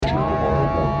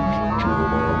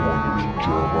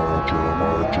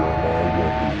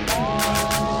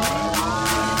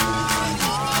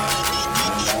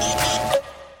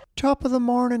Top of the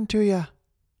morning to you.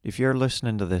 If you're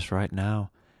listening to this right now,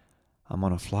 I'm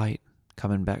on a flight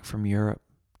coming back from Europe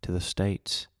to the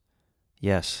States.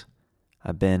 Yes,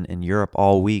 I've been in Europe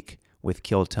all week with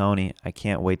Kill Tony. I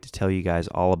can't wait to tell you guys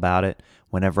all about it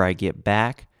whenever I get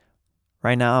back.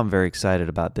 Right now, I'm very excited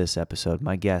about this episode.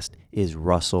 My guest is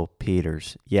Russell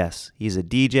Peters. Yes, he's a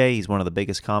DJ. He's one of the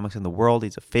biggest comics in the world.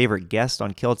 He's a favorite guest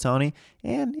on Kill Tony,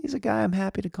 and he's a guy I'm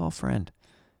happy to call friend.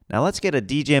 Now let's get a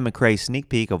DJ McCrae sneak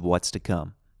peek of what's to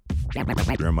come.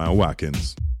 Jeremiah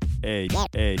Watkins. Hey,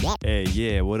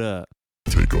 yeah, what up?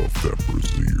 Take off that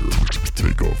brassiere.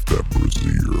 Take off that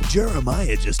brassiere.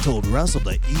 Jeremiah just told Russell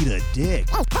to eat a dick.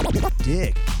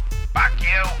 Dick. Fuck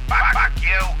you. Fuck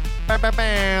you. Fuck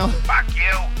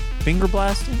you. Finger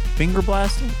blasting?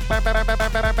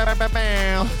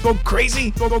 Go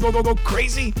crazy. Go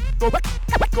crazy.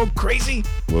 Go crazy.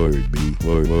 Word me.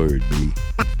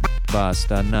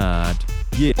 Basta not.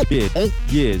 Yeah, bitch.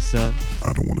 Yeah, son.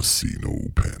 I don't want to see no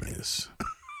panties.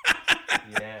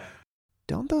 Yeah.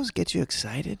 Don't those get you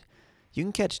excited? You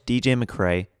can catch DJ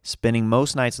McCrae spinning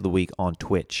most nights of the week on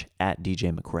Twitch at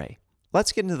DJ McCrae.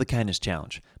 Let's get into the Kindness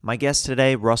Challenge. My guest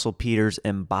today, Russell Peters,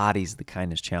 embodies the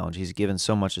Kindness Challenge. He's given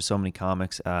so much to so many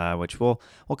comics, which we'll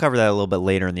cover that a little bit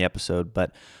later in the episode.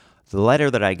 But the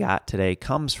letter that I got today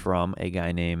comes from a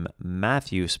guy named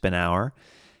Matthew Spinauer,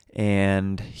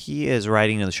 and he is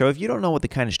writing in the show. If you don't know what the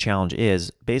Kindness Challenge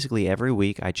is, basically every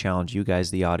week I challenge you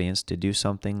guys, the audience, to do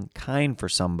something kind for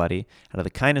somebody out of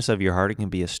the kindness of your heart. It can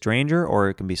be a stranger or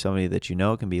it can be somebody that you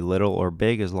know. It can be little or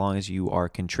big, as long as you are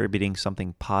contributing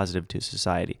something positive to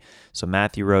society. So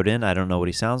Matthew wrote in, I don't know what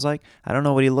he sounds like. I don't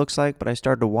know what he looks like, but I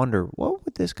started to wonder, what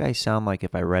would this guy sound like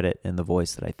if I read it in the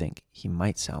voice that I think he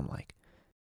might sound like?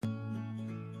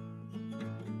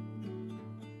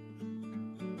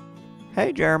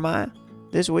 Hey Jeremiah,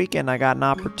 this weekend I got an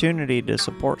opportunity to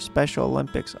support Special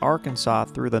Olympics Arkansas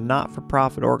through the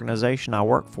not-for-profit organization I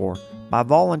work for by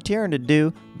volunteering to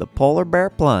do the Polar Bear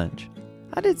Plunge.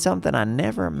 I did something I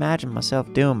never imagined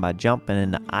myself doing by jumping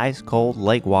into ice-cold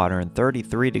lake water in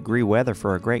 33-degree weather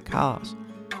for a great cause.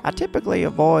 I typically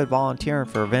avoid volunteering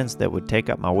for events that would take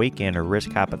up my weekend or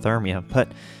risk hypothermia,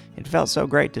 but it felt so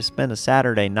great to spend a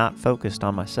Saturday not focused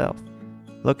on myself.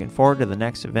 Looking forward to the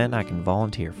next event I can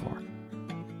volunteer for.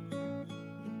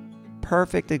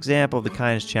 Perfect example of the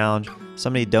Kindness Challenge.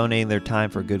 Somebody donating their time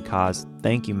for a good cause.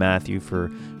 Thank you, Matthew,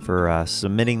 for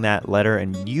submitting that letter.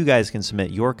 And you guys can submit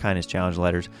your Kindness Challenge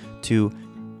letters to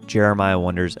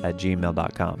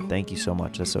jeremiahwonders@gmail.com. Thank you so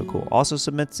much. That's so cool. Also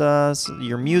submit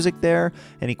your music there,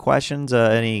 any questions,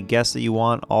 any guests that you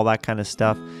want, all that kind of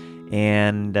stuff.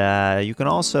 And you can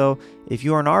also, if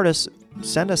you are an artist,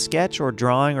 send a sketch or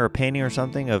drawing or a painting or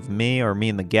something of me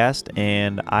and the guest,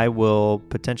 and I will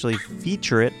potentially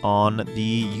feature it on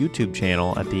the YouTube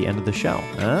channel at the end of the show.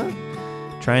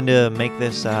 Trying to make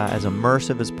this as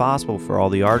immersive as possible for all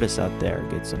the artists out there.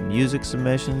 Get some music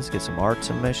submissions, get some art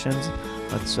submissions.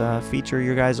 Let's feature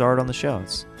your guys' art on the show.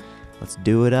 Let's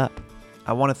do it up.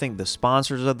 I want to thank the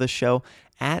sponsors of the show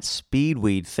at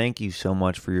Speedweed. Thank you so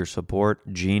much for your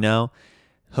support. Gino,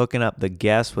 hooking up the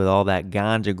guests with all that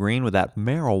ganja green with that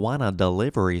marijuana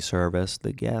delivery service.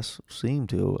 The guests seem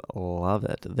to love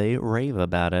it. They rave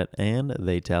about it, and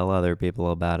they tell other people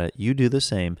about it. You do the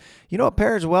same. You know what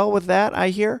pairs well with that, I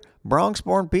hear?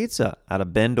 Bronx-Born Pizza out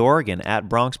of Bend, Oregon, at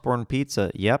Bronx-Born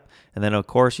Pizza. Yep. And then, of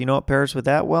course, you know what pairs with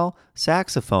that well?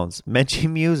 Saxophones.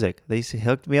 Menchie Music. They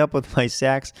hooked me up with my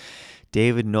sax.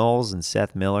 David Knowles and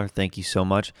Seth Miller, thank you so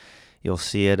much. You'll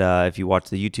see it if you watch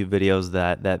the YouTube videos,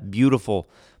 that beautiful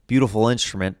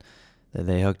instrument that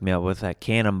they hooked me up with, that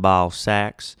Cannonball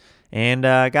sax. And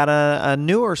I got a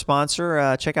newer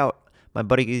sponsor. Check out my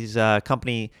buddy's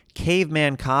company,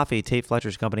 Caveman Coffee, Tate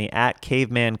Fletcher's company, at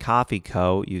Caveman Coffee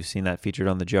Co. You've seen that featured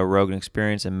on the Joe Rogan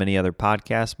Experience and many other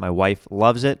podcasts. My wife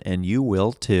loves it, and you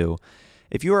will too.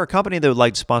 If you are a company that would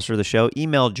like to sponsor the show,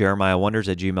 email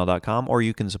jeremiahwonders@gmail.com, or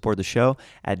you can support the show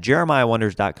at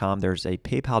jeremiahwonders.com. There's a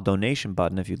PayPal donation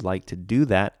button if you'd like to do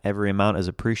that. Every amount is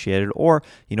appreciated. Or,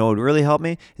 you know what would really help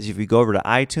me is if you go over to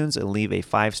iTunes and leave a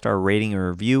 5-star rating and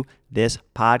review this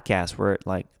podcast. We're at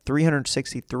like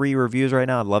 363 reviews right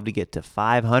now. I'd love to get to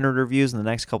 500 reviews in the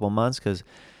next couple months, because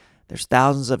there's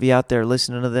thousands of you out there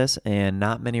listening to this and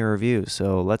not many reviews.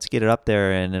 So let's get it up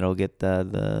there, and it'll get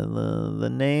the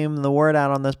name, the word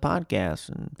out on this podcast,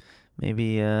 and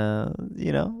maybe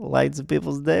light some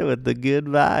people's day with the good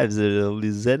vibes that it'll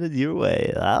be sending your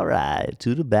way. All right,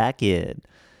 to the back end.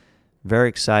 Very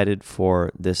excited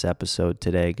for this episode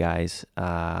today, guys.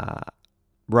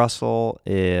 Russell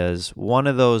is one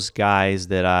of those guys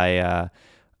that I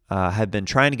have been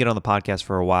trying to get on the podcast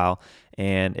for a while.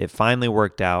 and it finally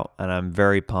worked out, and I'm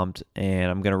very pumped.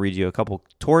 And I'm going to read you a couple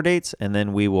tour dates, and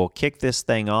then we will kick this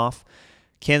thing off.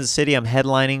 Kansas City, I'm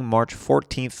headlining March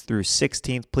 14th through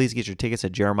 16th. Please get your tickets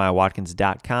at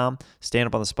jeremiahwatkins.com. Stand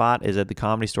Up on the Spot is at the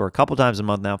Comedy Store a couple times a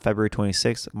month now, February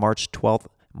 26th, March 12th,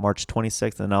 March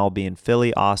 26th, and I'll be in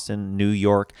Philly, Austin, New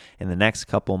York in the next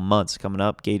couple months. Coming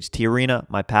up, Gage T. Arena,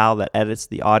 my pal that edits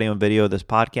the audio and video of this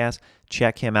podcast.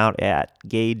 Check him out at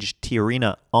Gage T.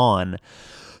 Arena on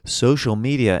social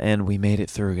media. And we made it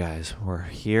through, guys. We're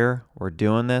here, we're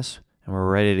doing this, and we're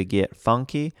ready to get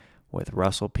funky with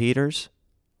Russell Peters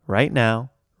right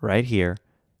now, right here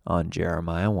on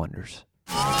Jeremiah Wonders.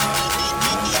 And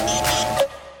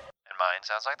mine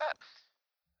sounds like that.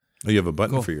 Oh, you have a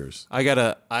button for yours. I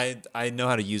know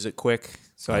how to use it quick,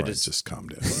 so All I right, just calm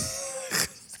down.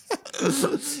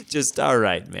 just all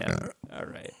right, man. All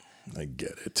right. I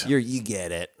get it. You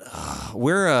get it.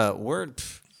 We're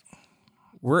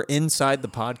inside the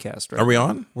podcast right now. Are we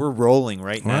on? We're rolling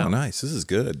right now. Wow, nice. This is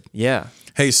good. Yeah.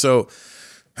 Hey, so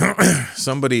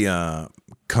somebody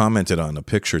commented on a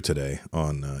picture today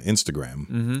on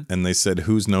Instagram, and they said,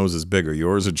 whose nose is bigger,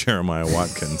 yours or Jeremiah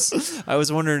Watkins? I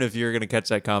was wondering if you were going to catch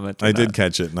that comment. I did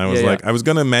catch it, and I was like, I was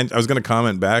gonna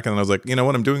comment back, and then I was like, you know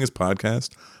what? I'm doing his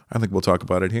podcast. I think we'll talk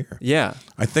about it here. Yeah.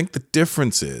 I think the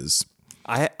difference is,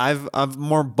 I'm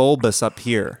more bulbous up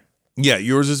here. yeah,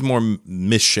 yours is more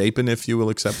misshapen, if you will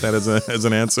accept that as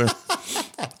an answer.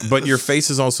 But your face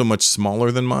is also much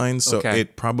smaller than mine, so Okay.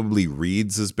 it probably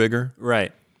reads as bigger.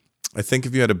 Right. I think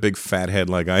if you had a big fat head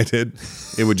like I did,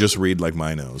 it would just read like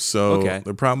my nose. So Okay.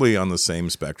 they're probably on the same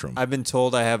spectrum. I've been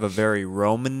told I have a very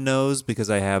Roman nose because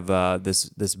I have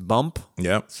this bump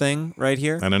Yep. thing right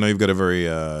here. And I know you've got a very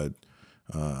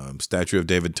Statue of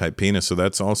David type penis, so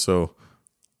that's also,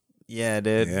 Yeah,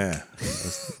 dude. yeah.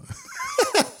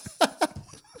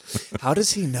 How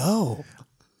does he know?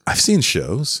 I've seen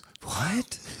shows.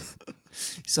 What?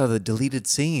 You saw the deleted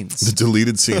scenes. The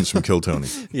deleted scenes from Kill Tony.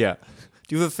 Yeah.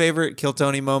 Do you have a favorite Kill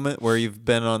Tony moment where you've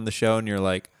been on the show and you're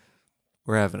like,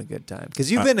 we're having a good time?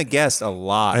 Because you've been a guest a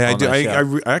lot. I on do. that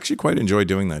show. I actually quite enjoy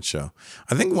doing that show.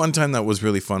 I think one time that was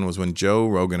really fun was when Joe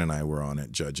Rogan and I were on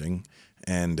it judging,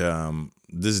 and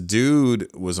this dude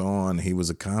was on. He was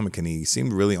a comic, and he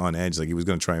seemed really on edge, like he was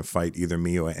going to try and fight either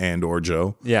me or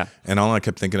Joe. Yeah. And all I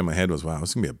kept thinking in my head was, "Wow, this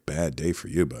is gonna be a bad day for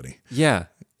you, buddy." Yeah.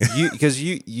 Because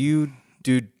you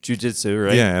do jujitsu,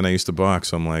 right? Yeah, and I used to box.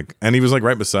 So I'm like, and he was like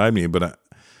right beside me, but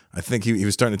I think he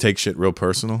was starting to take shit real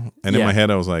personal. And in Yeah. my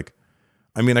head, I was like,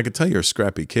 I mean, I could tell you're a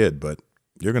scrappy kid, but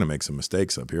you're gonna make some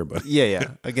mistakes up here, buddy.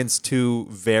 Yeah. Against two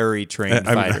very trained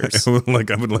fighters. I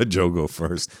would let Joe go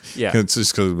first. Yeah. It's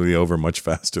just because it would be over much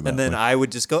faster. And then way. I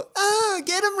would just go,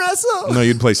 get him, Russell. No,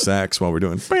 you'd play sax while we're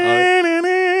doing.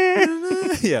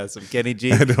 Yeah, some Kenny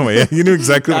G. I know, yeah, you knew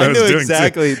exactly what I was knew doing.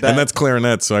 exactly too. that. And that's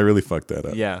clarinet, so I really fucked that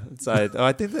up. Yeah.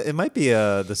 I think that it might be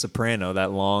the soprano,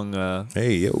 that long.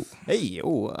 Hey, yo. Hey,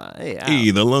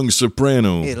 Hey, the lung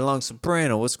soprano. Hey, the long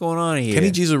soprano. What's going on here?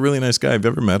 Kenny G's a really nice guy. Have you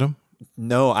ever met him?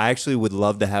 No, I actually would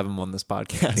love to have him on this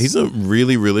podcast. He's a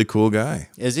really, really cool guy.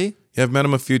 Is he? Yeah, I've met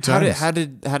him a few times. How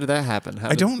did that happen?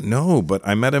 I don't know, but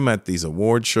I met him at these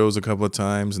award shows a couple of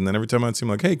times, and then every time I'd see him,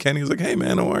 like, hey, Kenny, he was like, hey,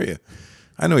 man, how are you?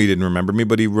 I know he didn't remember me,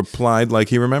 but he replied like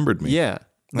he remembered me. Yeah.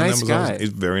 And that Nice was guy. He's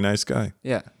a very nice guy.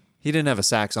 Yeah. He didn't have a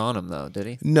sax on him, though, did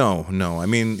he? No. I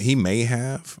mean, he may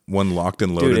have one locked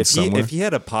and loaded Dude, somewhere. if he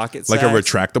had a pocket like sax. a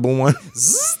retractable one.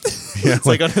 Yeah, It's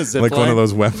like on a zip like one line. of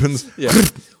those weapons. Yeah.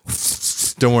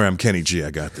 Don't worry, I'm Kenny G.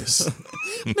 I got this.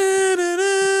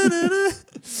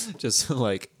 Just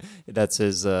like that's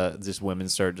his just women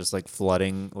start just like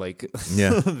flooding like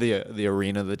Yeah. the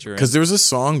arena that you're in. Because there was a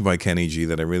song by Kenny G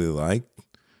that I really liked,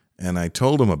 and I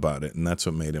told him about it, and that's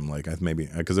what made him like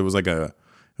because it was like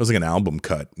an album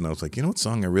cut, and I was like, you know what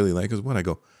song I really like is what? I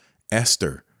go,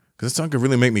 Esther, because that song could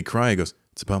really make me cry. He goes,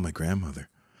 it's about my grandmother.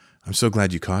 I'm so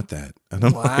glad you caught that. And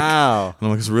I'm Wow.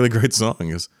 like, it's a really great song.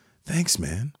 He goes, thanks,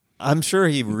 man. I'm sure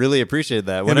he really appreciated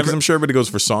that. Because Whenever, I'm sure everybody goes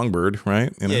for Songbird,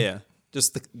 right? You know? yeah.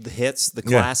 Just the hits, the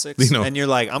Yeah, classics. you know. And you're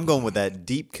like, I'm going with that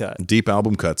deep cut. Deep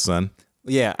album cuts, son.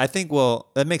 Yeah, I think,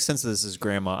 that makes sense that this is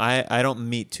grandma. I don't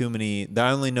meet too many. I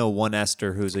only know one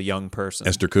Esther who's a young person.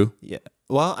 Esther Koo? Yeah.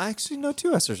 Well, I actually know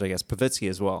two Esthers, I guess. Pavitsky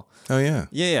as well. Oh, yeah.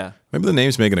 Yeah. Maybe the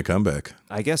name's making a comeback.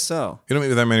 I guess so. You don't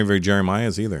meet that many very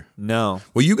Jeremiahs either. No.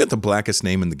 Well, you got the blackest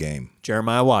name in the game.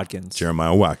 Jeremiah Watkins.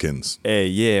 Jeremiah Watkins. Hey,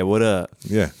 yeah, what up?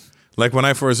 Yeah. Like when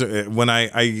I first,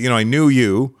 I knew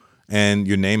you and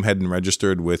your name hadn't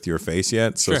registered with your face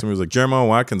yet. So Sure. somebody was like, Jeremiah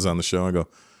Watkins on the show. I go,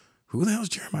 who the hell is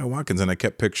Jeremiah Watkins? And I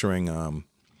kept picturing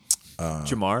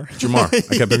Jamar. Jamar.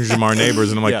 I kept thinking Jamar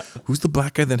Neighbors, and I'm like, Yeah. who's the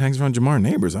black guy that hangs around Jamar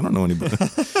Neighbors? I don't know anybody.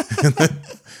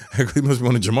 He must be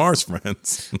one of Jamar's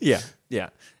friends. Yeah.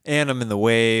 And I'm in the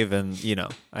wave, and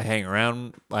I hang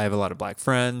around. I have a lot of black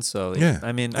friends, so Yeah.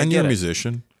 I mean, and you're a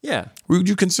musician. Yeah. Would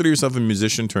you consider yourself a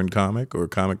musician turned comic or a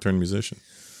comic turned musician?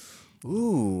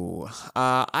 Ooh,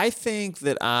 I think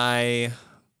that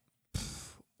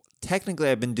technically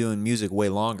I've been doing music way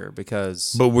longer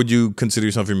because. But would you consider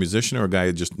yourself a musician or a guy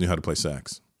who just knew how to play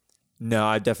sax? No,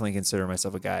 I definitely consider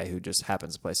myself a guy who just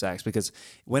happens to play sax because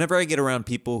whenever I get around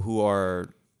people who are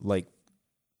like,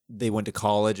 they went to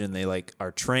college and they like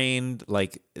are trained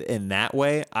like in that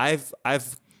way, I've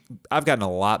gotten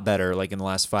a lot better like in the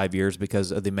last 5 years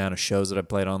because of the amount of shows that I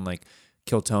played on like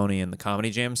Kill Tony and the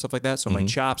Comedy Jam and stuff like that. So my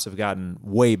chops have gotten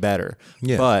way better.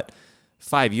 Yeah. But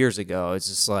 5 years ago, it's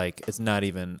just like it's not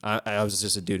even. I was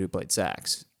just a dude who played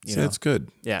sax. You know? That's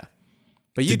good. Yeah.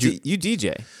 But you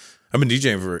DJ, I've been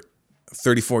DJing for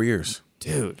 34 years.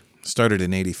 dude. Started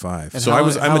in '85. And So how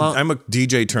I'm long- a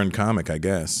DJ turned comic, I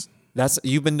guess. That's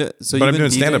you've been. But You've I've been been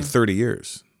doing stand up DJing? 30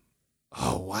 years.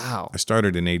 Oh wow, I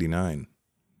started in '89.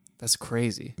 that's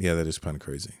crazy. Yeah, that is kind of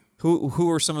crazy. Who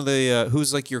are some of the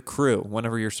who's like your crew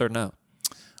whenever you're starting out?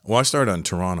 Well, I started on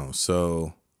Toronto,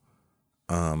 so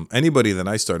anybody that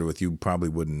I started with, you probably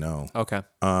wouldn't know. Okay.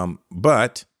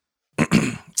 But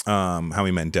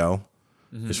Howie Mandel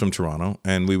is from Toronto,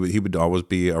 and he would always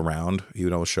be around. He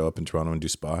would always show up in Toronto and do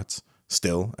spots.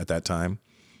 Still at that time,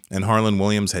 and Harlan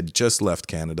Williams had just left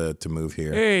Canada to move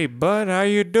here. Hey, bud, how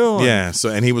you doing? Yeah,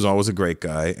 and he was always a great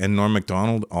guy. And Norm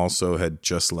Macdonald also had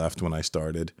just left when I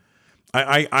started.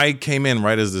 I came in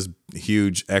right as this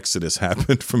huge exodus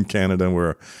happened from Canada,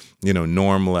 where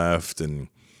Norm left and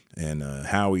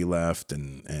Howie left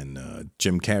and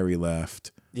Jim Carrey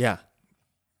left. Yeah.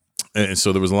 And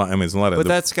so there was a lot. I mean, there's a lot of. But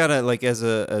that's gotta like as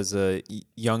a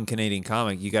young Canadian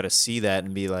comic, you got to see that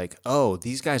and be like, oh,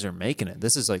 these guys are making it.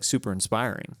 This is like super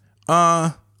inspiring.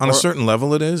 On a certain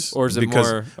level, it is. Or is it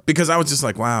more? Because I was just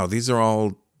like, wow, these are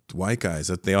all white guys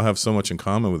that they all have so much in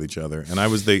common with each other, and I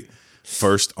was the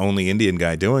first only Indian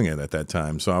guy doing it at that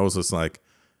time. So I was just like,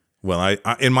 well, I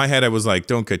in my head I was like,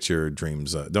 don't get your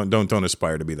dreams. Don't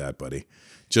aspire to be that, buddy.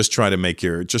 Just try to make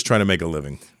a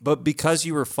living. But because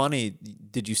you were funny,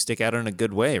 did you stick out in a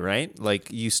good way? Right? Like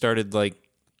you started like.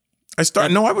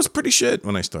 No, I was pretty shit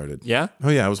when I started. Yeah. Oh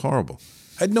yeah, I was horrible.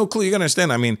 I had no clue. You gotta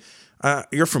understand. I mean,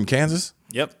 you're from Kansas.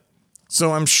 Yep.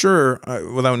 So I'm sure,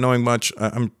 without knowing much,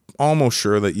 I'm almost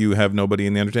sure that you have nobody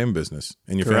in the entertainment business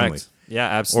in your family. Yeah,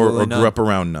 absolutely. Or grew up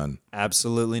around none.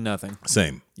 Absolutely nothing.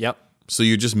 Same. Yep. So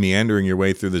you're just meandering your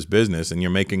way through this business, and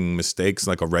you're making mistakes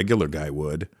like a regular guy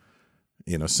would.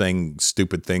 Saying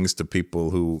stupid things to people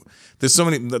who. There's so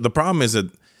many. The problem is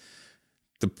that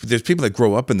there's people that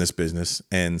grow up in this business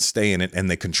and stay in it, and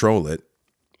they control it,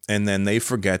 and then they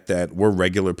forget that we're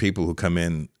regular people who come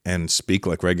in and speak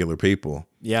like regular people.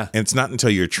 Yeah. And it's not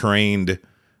until you're trained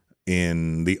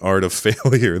in the art of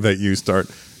failure that you start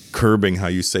curbing how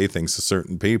you say things to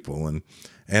certain people.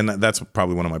 And that's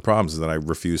probably one of my problems is that I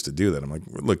refuse to do that. I'm like,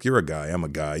 look, you're a guy. I'm a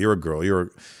guy. You're a girl.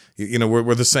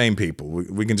 We're the same people.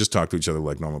 We can just talk to each other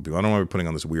like normal people. I don't want to be putting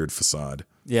on this weird facade.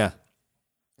 Yeah.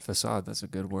 Facade. That's a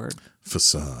good word.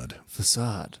 Facade.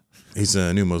 Facade. He's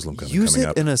a new Muslim coming Use it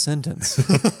up. in a sentence.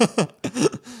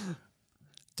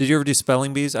 Did you ever do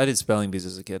spelling bees? I did spelling bees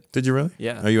as a kid. Did you really?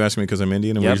 Yeah. Are you asking me because I'm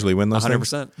Indian and we usually win those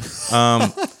 100%.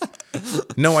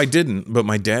 things? No, I didn't. But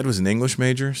my dad was an English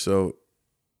major, so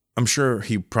I'm sure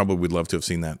he probably would love to have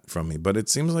seen that from me. But it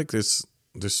seems like there's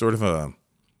sort of a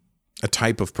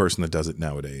type of person that does it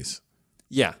nowadays.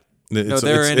 Yeah.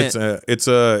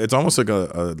 It's almost like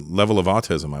a level of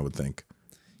autism, I would think.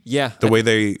 Yeah. The way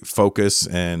they focus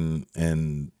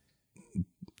and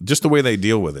just the way they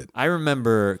deal with it. I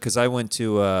remember because I went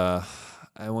to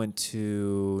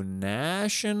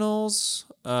nationals,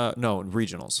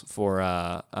 regionals for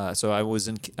so I was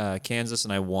in Kansas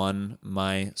and I won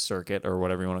my circuit or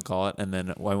whatever you want to call it, and then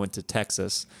I went to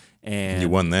Texas and You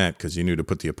won that because you knew to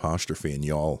put the apostrophe in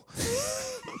y'all.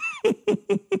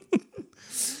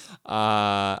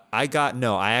 I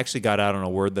actually got out on a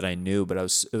word that I knew, but it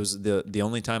was the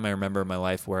only time I remember in my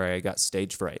life where I got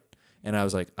stage fright. And I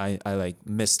was like, I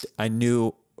missed, I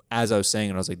knew as I was saying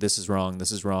it, I was like, this is wrong.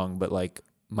 But like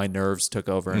my nerves took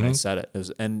over and I said it.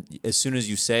 And as soon as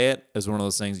you say it, it's one of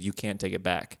those things you can't take it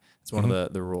back. It's one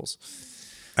of the rules.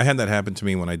 I had that happen to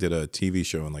me when I did a TV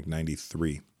show in like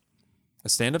 93. A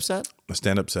stand-up set? A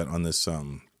stand-up set on this,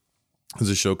 there's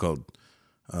a show called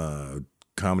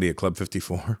Comedy at Club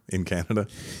 54 in Canada.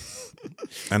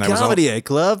 And Comedy at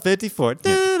Club 54.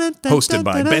 hosted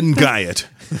by Ben Guyatt.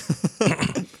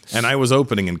 And I was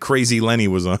opening, and Crazy Lenny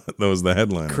was on. That was the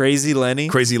headline. Crazy Lenny.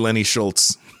 Crazy Lenny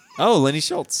Schultz. Oh, Lenny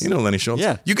Schultz. You know Lenny Schultz?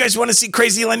 Yeah. You guys want to see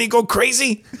Crazy Lenny go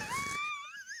crazy?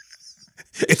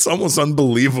 It's almost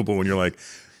unbelievable when you're like,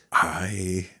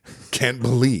 I can't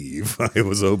believe I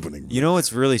was opening. You know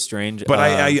what's really strange? But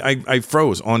I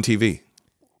froze on TV.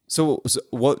 So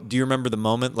what do you remember the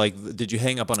moment? Like, did you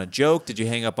hang up on a joke? Did you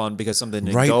hang up on because something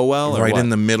didn't go well? Or right what? in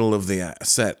the middle of the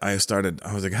set, I was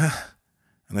like,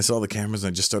 and I saw the cameras,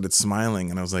 and I just started smiling,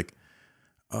 and I was like,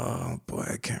 oh boy,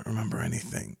 I can't remember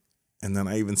anything. And then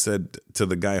I even said to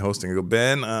the guy hosting, I go,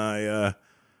 Ben,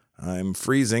 I'm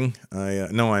freezing.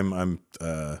 I'm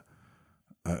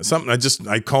something.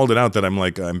 I called it out that I'm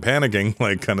panicking,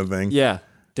 like kind of thing. Yeah.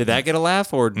 Did that get a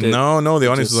laugh or did No, the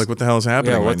audience was like, what the hell is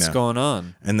happening right what's now? going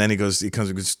on? And then he comes and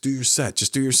goes, do your set,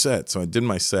 just do your set. So I did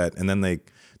my set, and then they,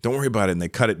 don't worry about it, and they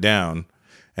cut it down.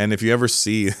 And if you ever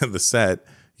see the set,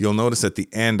 you'll notice at the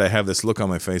end I have this look on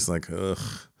my face like, ugh.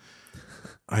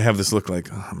 I have this look like,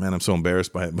 oh man, I'm so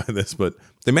embarrassed by this. But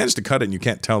they managed to cut it, and you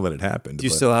can't tell that it happened. Do you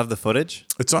But still have the footage?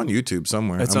 it's on YouTube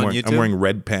somewhere. It's I'm on wearing, YouTube? I'm wearing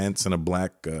red pants and a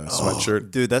black sweatshirt.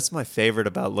 Dude, that's my favorite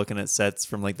about looking at sets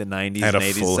from like the 90s Had and a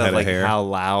 80s full stuff, head of like hair. how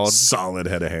loud. Solid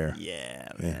head of hair. Yeah,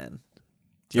 man.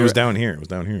 It was down here. It was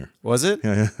down here. Was it?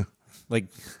 Yeah. Like,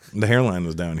 The hairline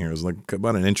was down here. It was like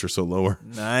about an inch or so lower.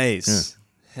 nice.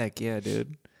 Heck yeah,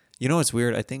 dude. You know what's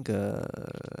weird? I think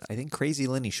Crazy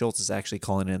Lenny Schultz is actually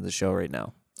calling in the show right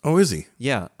now. Oh, is he?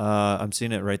 Yeah, I'm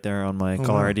seeing it right there on my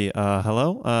caller ID.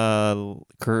 Hello,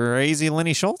 Crazy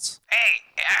Lenny Schultz. Hey,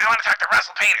 I want to talk to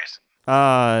Russell Peters.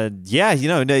 Yeah,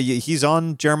 he's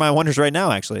on Jeremiah Wonders right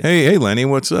now, actually. Hey, Lenny,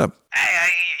 what's up? Hey,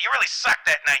 you really sucked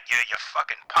that night, you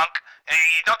fucking punk. Hey,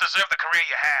 you don't deserve the career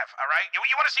you have, all right? You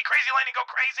want to see Crazy Lenny go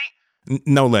crazy?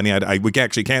 No, Lenny, we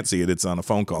actually can't see it. It's on a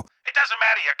phone call. It doesn't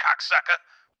matter, you cocksucker.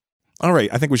 All right,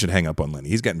 I think we should hang up on Lenny.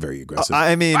 He's getting very aggressive.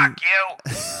 I mean, Fuck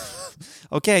you.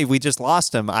 okay, we just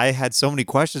lost him. I had so many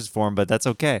questions for him, but that's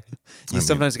okay. You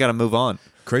sometimes got to move on.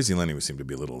 Crazy Lenny would seem to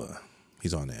be a little,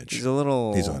 he's on edge. He's a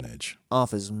little He's on edge. off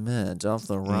his meds, off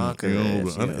the rocker.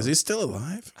 Is he still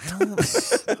alive?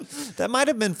 That might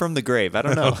have been from the grave. I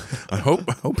don't know. I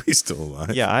hope he's still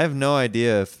alive. Yeah, I have no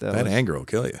idea if that That was... anger will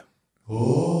kill you.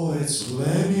 Oh, it's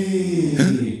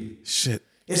Lenny. Shit.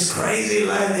 It's Crazy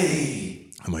Lenny.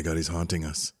 Oh my God, he's haunting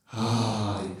us.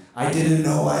 I didn't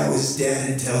know I was dead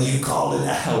until you called it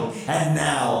out. And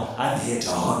now I'm here to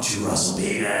haunt you, Russell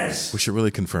Peters. We should really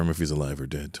confirm if he's alive or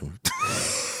dead.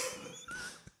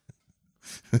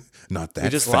 Not that We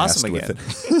just fast lost him with again.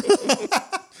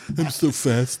 it. I'm so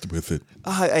fast with it.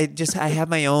 I have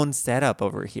my own setup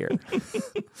over here.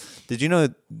 Did you know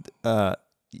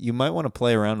you might want to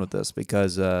play around with this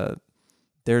because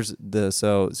there's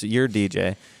so you're a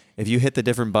DJ. If you hit the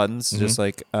different buttons, just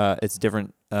like it's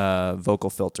different vocal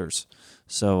filters.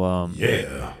 So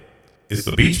Yeah, it's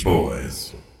the Beach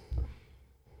Boys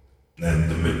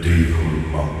and the medieval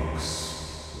monks.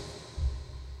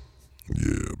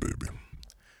 Yeah, baby.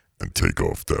 And take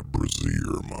off that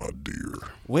brassiere, my dear.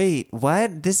 wait,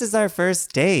 what? This is our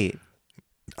first date.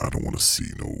 I don't want to see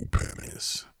no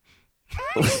panties.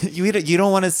 You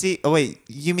don't want to see? Oh wait,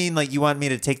 you mean like you want me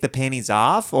to take the panties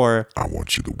off or I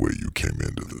want you the way you came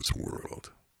into this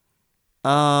world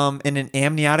in an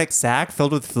amniotic sac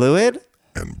filled with fluid?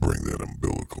 and bring that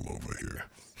umbilical over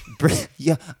here.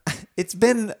 Yeah, it's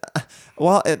been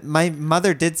my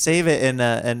mother did save it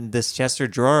in this Chester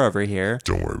drawer over here.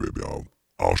 Don't worry, baby.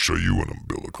 I'll show you an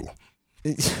umbilical.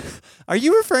 Are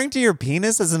you referring to your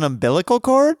penis as an umbilical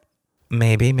cord?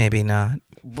 Maybe, maybe not.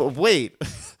 But wait,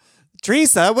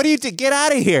 Teresa, what do you do? Get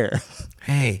out of here!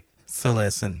 Hey, so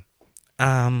listen.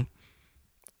 I'm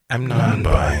not.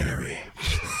 Non-binary.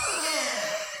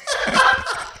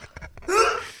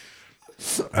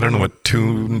 I don't know what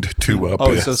tuned two up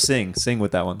Oh, is. so sing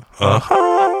with that one.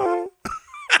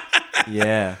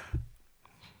 Yeah.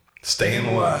 Staying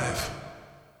alive.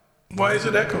 Why is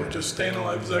it echo? Just staying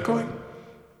alive is echoing?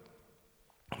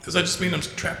 Does that just mean I'm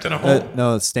trapped in a hole?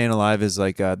 No, Staying Alive is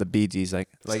like the Bee Gees, like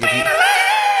if you,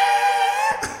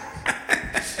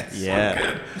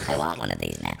 yeah. I want one of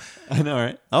these now. I know,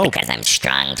 right? Oh, Because I'm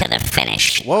strong to the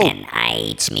finish. Whoa. And I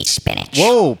eats me spinach.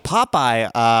 whoa,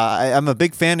 Popeye! I'm a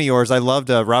big fan of yours. I loved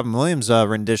Robin Williams'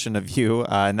 rendition of you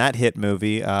in that hit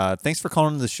movie. Thanks for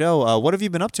calling the show. What have you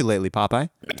been up to lately, Popeye?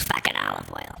 With fucking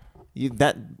olive oil.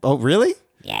 Oh, really?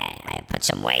 Yeah, I put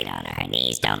some weight on her. Her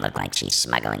knees don't look like she's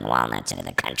smuggling walnuts into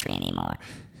the country anymore.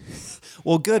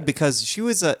 Well, good, because she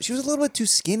was a little bit too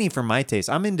skinny for my taste.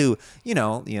 I'm into you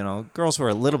know girls who are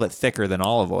a little bit thicker than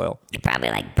olive oil. You're probably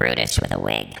like Brutus with a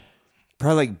wig.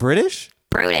 Probably like British.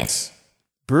 Brutus.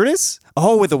 Brutus?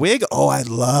 Oh, with a wig? Oh, I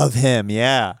love him.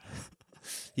 Yeah.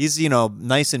 He's,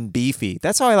 nice and beefy.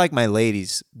 That's how I like my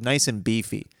ladies, nice and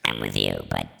beefy. I'm with you,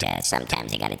 but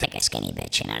sometimes you gotta take a skinny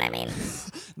bitch, you know what I mean?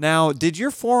 Now, did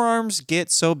your forearms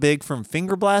get so big from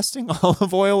finger blasting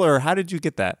olive oil, or how did you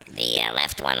get that? The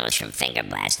left one was from finger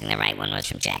blasting, the right one was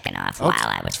from jacking off while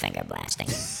I was finger blasting.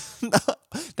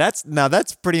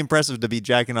 That's pretty impressive to be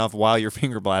jacking off while you're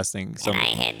finger blasting. And I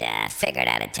had figured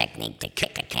out a technique to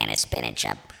kick a can of spinach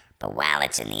up, but while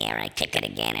it's in the air, I kick it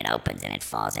again, it opens and it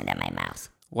falls into my mouth.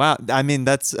 Wow, I mean,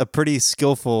 that's a pretty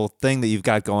skillful thing that you've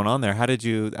got going on there. I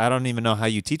don't even know how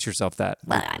you teach yourself that.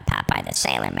 Well, I'm Popeye the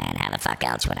Sailor Man. How the fuck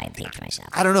else would I teach myself?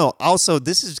 I don't know. Also,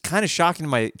 this is kind of shocking to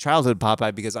my childhood,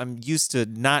 Popeye, because I'm used to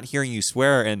not hearing you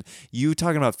swear, and you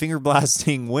talking about finger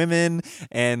blasting women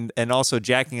and also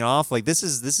jacking off. Like this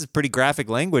is pretty graphic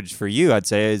language for you, I'd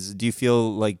say. Do you feel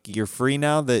like you're free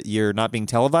now that you're not being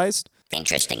televised?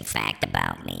 Interesting fact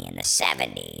about me, in the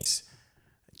 70s,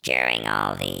 during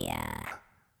all the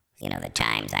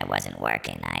times I wasn't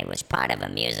working, I was part of a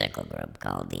musical group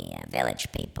called the Village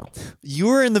People. You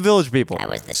were in the Village People. I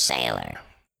was the sailor.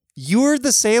 You were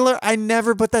the sailor? I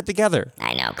never put that together.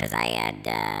 I know, because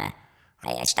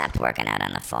I stopped working out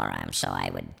on the forearm, so I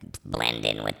would blend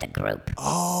in with the group.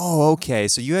 Oh, okay.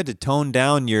 So you had to tone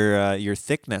down your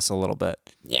thickness a little bit.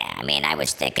 Yeah, I mean, I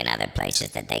was thick in other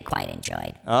places that they quite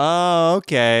enjoyed. Oh,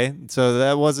 okay. So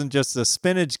that wasn't just a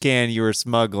spinach can you were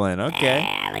smuggling. Okay.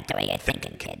 I like the way you're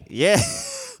thinking, kid. Yeah.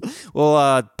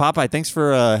 Well, Popeye, thanks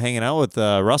for hanging out with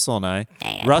Russell and I.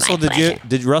 Hey, Russell, my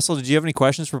did you have any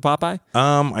questions for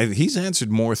Popeye? He's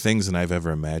answered more things than I've ever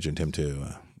imagined him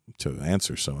to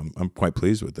answer, so I'm quite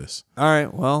pleased with this. All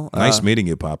right. Well, Nice meeting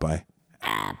you, Popeye.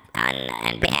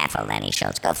 On behalf of Lenny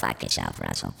Schultz, go fuck yourself,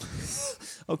 Russell.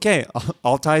 Okay,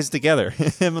 all ties together.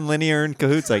 Him and Lenny are in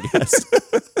cahoots, I guess.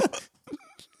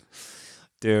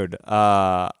 Dude,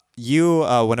 you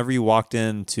whenever you walked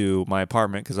into my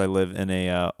apartment, because I live in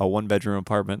a one-bedroom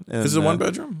apartment. And, This is a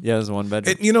one-bedroom? Yeah, it's a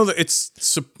one-bedroom. It's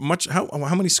so much.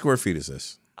 How many square feet is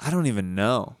this? I don't even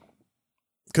know.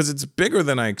 Because it's bigger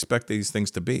than I expect these things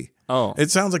to be. Oh.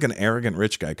 It sounds like an arrogant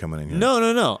rich guy coming in here.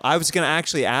 No. I was going to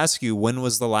actually ask you, when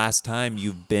was the last time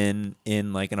you've been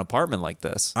in like an apartment like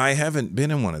this? I haven't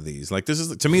been in one of these. Like, this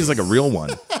is, to me, is like a real one.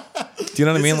 Do you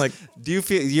know what I mean? Like, do you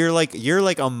feel you're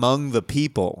like among the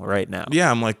people right now? yeah,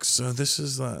 I'm like, so this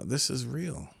is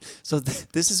real. So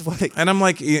this is what And I'm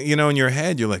like, in your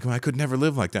head, you're like, I could never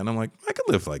live like that. And I'm like, I could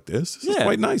live like this. This is Yeah.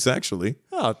 quite nice, actually.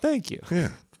 Oh, thank you.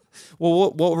 Yeah.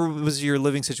 Well, what was your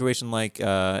living situation like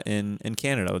in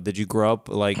Canada? Did you grow up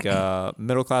like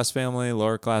middle class family,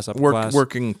 lower class, upper class?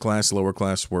 Working class, lower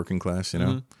class, working class,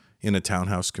 in a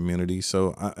townhouse community.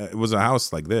 So it was a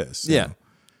house like this. you Yeah. know.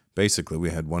 Basically,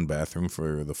 we had one bathroom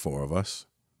for the four of us.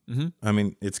 Mm-hmm. I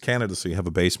mean, it's Canada, so you have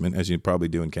a basement, as you probably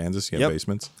do in Kansas. You have Yep.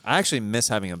 basements. I actually miss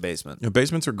having a basement.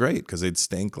 Basements are great because they'd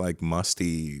stink like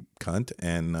musty cunt.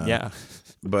 And Yeah,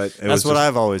 but that's what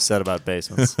I've always said about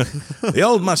basements. the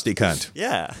old musty cunt.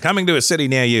 Yeah, Coming to a city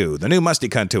near you, the new Musty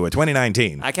Cunt Tour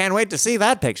 2019. I can't wait to see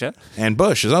that picture. And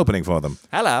Bush is opening for them.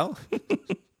 Hello.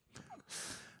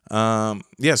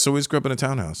 Yeah, so we just grew up in a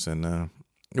townhouse, and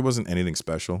it wasn't anything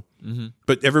special. Mm-hmm.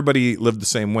 But everybody lived the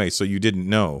same way, so you didn't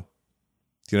know.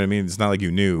 Do you know what I mean? It's not like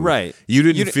you knew. Right. You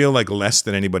didn't feel like less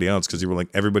than anybody else because you were like,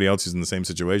 everybody else is in the same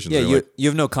situation. Yeah, so you like, you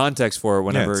have no context for it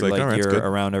whenever it's like, all right, it's you're good.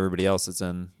 around everybody else that's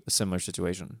in a similar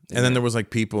situation. and then there was like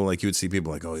people, like you would see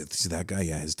people like, oh, see that guy?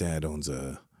 Yeah, his dad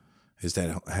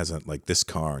has a like this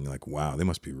car, and you're like, wow, they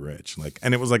must be rich. Like,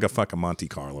 and it was like a fucking Monte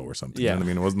Carlo or something. Yeah. You know what I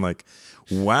mean? It wasn't like,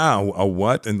 wow, a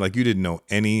what? And like you didn't know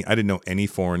any. I didn't know any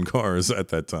foreign cars at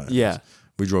that time. Yeah.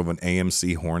 We drove an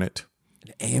AMC Hornet,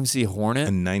 AMC Hornet.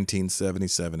 a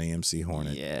 1977 AMC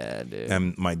Hornet. Yeah, dude.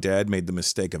 And my dad made the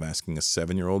mistake of asking a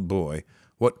 7-year-old boy,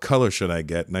 what color should I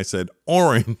get? And I said,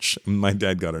 orange. And my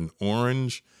dad got an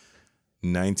orange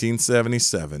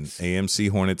 1977 AMC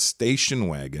Hornet station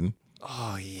wagon.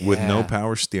 Oh yeah. With no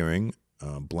power steering,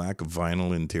 black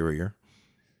vinyl interior,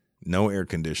 no air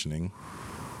conditioning.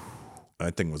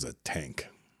 That thing was a tank.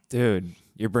 Dude,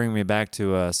 you're bringing me back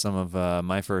to some of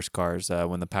my first cars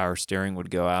when the power steering would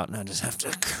go out and I just have to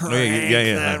crank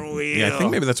that wheel. Yeah, I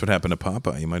think maybe that's what happened to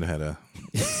Papa. He might have had a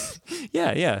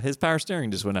Yeah. His power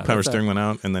steering just went out. power That's steering went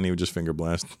out, and then he would just finger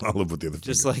blast. I'll live with the other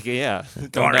Just finger. like, yeah.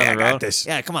 Don't worry, I got this.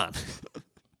 Yeah, come on.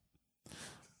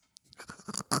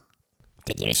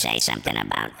 Did you say something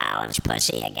about Olive's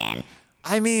pussy again?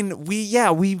 I mean,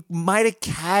 we might have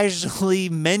casually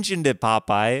mentioned it,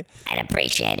 Popeye. I'd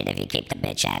appreciate it if you keep the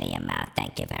bitch out of your mouth.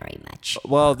 Thank you very much.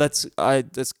 Well, that's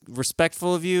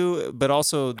respectful of you, but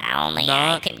also Only I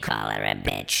not. can call her a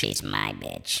bitch. She's my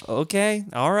bitch. Okay,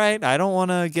 all right. I don't want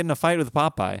to get in a fight with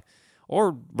Popeye.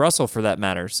 or Russell for that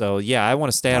matter. So yeah, I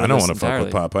want to stay out I of don't this want to fuck with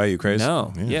entirely. Popeye. You crazy?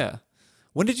 No, yeah.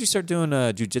 When did you start doing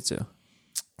jujitsu?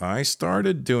 I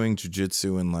started doing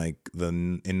jujitsu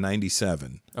in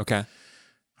 '97. Okay.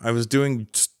 I was doing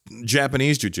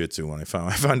Japanese jiu-jitsu when I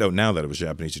found out now that it was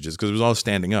Japanese jiu-jitsu because it was all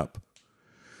standing up.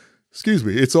 Excuse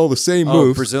me, it's all the same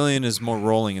moves. Brazilian is more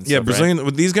rolling and Yeah, stuff, Brazilian.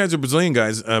 right? These guys are Brazilian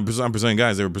guys. Brazilian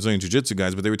guys. They were Brazilian jiu-jitsu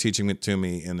guys, but they were teaching it to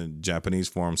me in a Japanese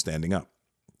form, standing up.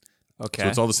 Okay. So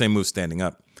it's all the same moves standing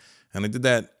up, and I did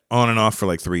that on and off for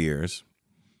like 3 years,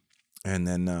 and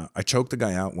then I choked a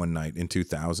guy out one night in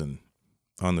 2000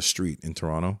 on the street in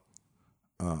Toronto.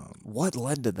 What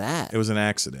led to that? It was an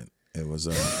accident. It was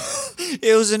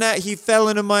It was he fell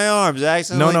into my arms.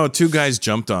 Accidentally. no. Two guys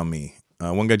jumped on me.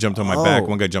 One guy jumped on my back. Oh.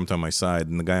 One guy jumped on my side,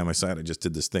 and the guy on my side, I just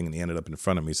did this thing, and he ended up in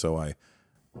front of me. So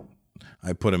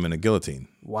I put him in a guillotine.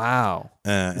 Wow.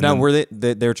 And Now, then- were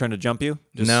they were trying to jump you?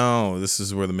 No, this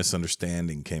is where the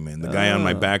misunderstanding came in. The guy on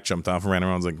my back jumped off and ran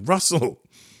around. I was like, Russell,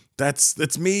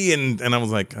 that's me. And I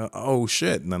was like, oh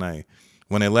shit. And then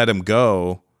when I let him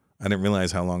go, I didn't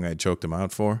realize how long I had choked him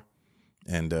out for.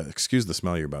 And excuse the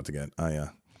smell you're about to get.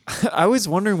 I was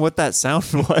wondering what that sound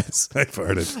was. I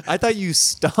farted. I thought you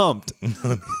stomped.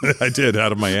 I did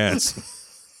out of my ass.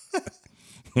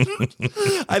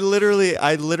 I literally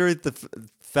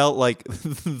felt like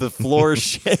the floor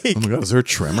shake. Oh my God, is there a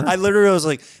tremor? I literally was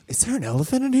like, is there an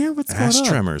elephant in here? What's Ass going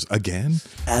on? tremors again?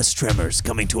 Ass Tremors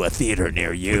coming to a theater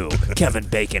near you. Kevin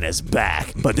Bacon is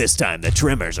back, but this time the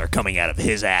tremors are coming out of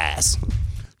his ass.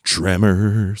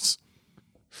 Tremors.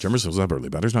 Tremors fills up early.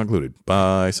 Batter's not included.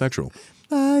 Bisexual.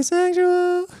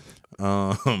 Bisexual.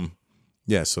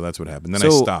 Yeah, so that's what happened. Then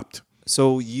So- I stopped.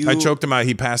 So I choked him out.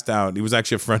 He passed out. He was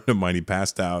actually a friend of mine. He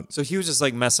passed out. So he was just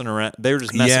like messing around. They were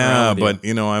just messing around. Yeah, with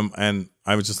you. but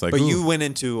I was just like, But ooh. you went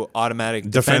into automatic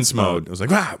defense mode. It was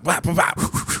like, wah, wah, wah, wah.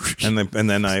 and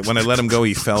then when I let him go,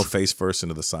 he fell face first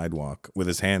into the sidewalk with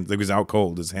his hands. He was out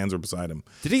cold. His hands were beside him.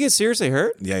 Did he get seriously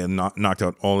hurt? Yeah, he knocked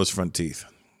out all his front teeth.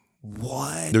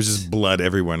 What? There was just blood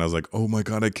everywhere, and I was like, "Oh my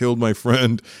God, I killed my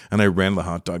friend!" And I ran to the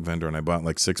hot dog vendor, and I bought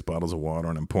like 6 bottles of water,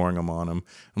 and I'm pouring them on him.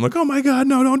 I'm like, "Oh my God,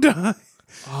 no, don't die!"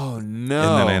 Oh no!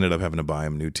 And then I ended up having to buy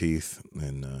him new teeth,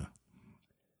 and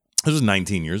this was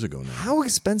 19 years ago now. How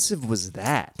expensive was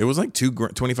that? It was like $2,500,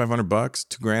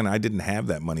 $2,000. I didn't have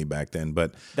that money back then,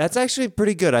 but That's actually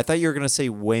pretty good. I thought you were gonna say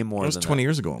way more. it was than 20 that.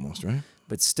 years ago almost, right?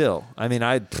 But still, I mean,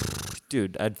 I'd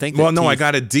think. Well, that no, I teeth-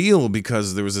 got a deal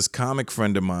because there was this comic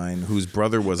friend of mine whose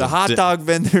brother was the hot dog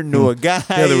vendor knew a guy.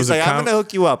 Yeah, there He's was a like, I'm gonna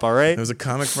hook you up. All right. There was a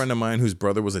comic friend of mine whose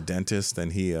brother was a dentist,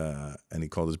 and he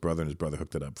called his brother, and his brother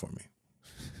hooked it up for me.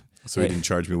 So he didn't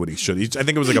charge me what he should. I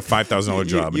think it was like a $5,000 job.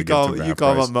 You and he gave it to the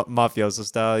call half price. him mafioso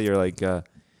style. You're like,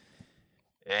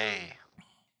 Hey,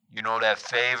 you know that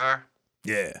favor?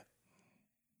 Yeah,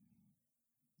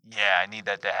 Yeah, I need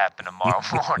that to happen tomorrow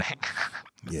morning.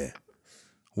 yeah.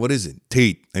 What is it?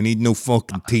 Teeth. I need no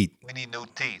fucking teeth. We need new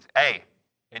teeth. Hey,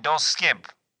 and don't skimp.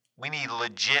 We need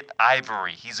legit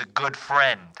Ivory. He's a good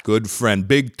friend. Good friend.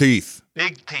 Big teeth.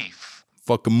 Big teeth.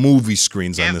 Fucking movie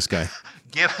screens on Give- this guy.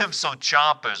 Give him some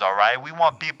chompers, all right? We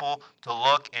want people to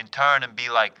look and turn and be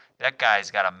like, that guy's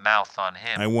got a mouth on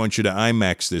him. I want you to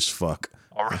IMAX this fuck.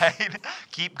 All right?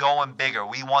 Keep going bigger.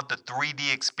 We want the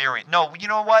 3D experience. No, you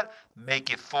know what? Make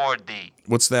it 4D.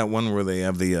 What's that one where they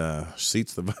have the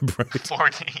seats that vibrate?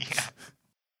 4D.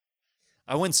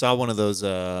 I went and saw one of those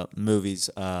movies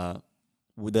that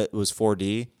was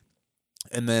 4D,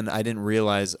 and then I didn't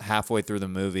realize halfway through the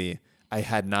movie I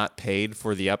had not paid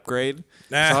for the upgrade.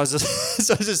 So I was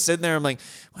just sitting there. I'm like,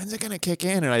 when's it gonna kick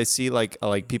in? And I see like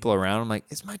people around. I'm like,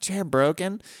 is my chair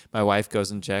broken? My wife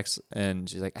goes and checks, and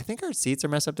she's like, I think our seats are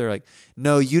messed up. They're like,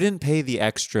 no, you didn't pay the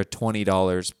extra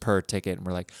 $20 per ticket. And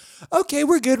we're like, okay,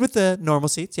 we're good with the normal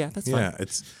seats. Yeah, that's Yeah, fine.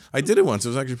 I did it once. It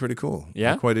was actually pretty cool.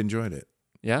 Yeah? I quite enjoyed it.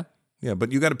 Yeah. Yeah,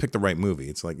 but you got to pick the right movie.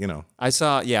 It's like, I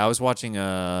was watching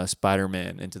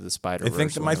Spider-Man Into the I Spider-Verse.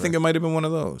 think or I think it might have been one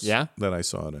of those. Yeah? that I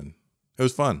saw it in. It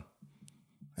was fun.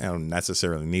 I don't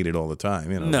necessarily need it all the time.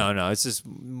 No, it's just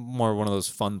more one of those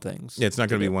fun things. Yeah, it's not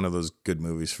going to be one of those good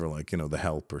movies for like The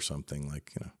Help or something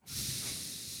like.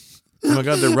 Oh my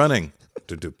God, they're running.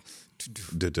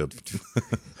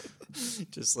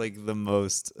 Just like the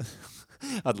most.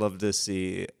 I'd love to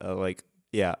see a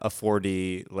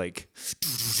 4D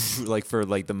like for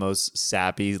like the most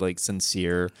sappy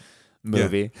sincere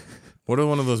movie. Yeah. What are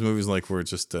one of those movies like where it's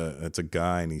just it's a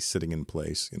guy and he's sitting in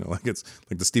place? Like it's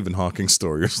like the Stephen Hawking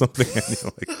story or something.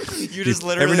 And, You just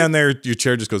literally every now and then your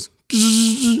chair just goes.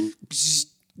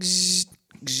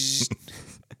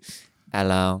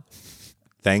 Hello.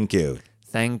 Thank you.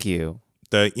 Thank you.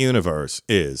 The universe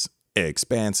is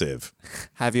expansive.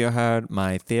 Have you heard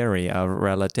my theory of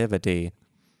relativity?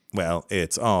 Well,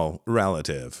 it's all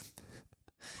relative.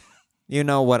 You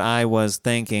know what I was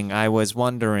thinking? I was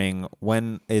wondering,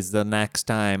 when is the next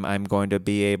time I'm going to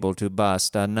be able to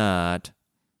bust a nut?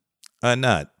 A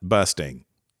nut busting.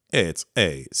 It's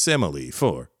a simile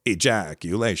for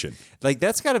ejaculation. Like,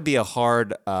 that's got to be a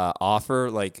hard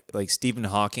offer, like Stephen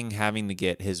Hawking having to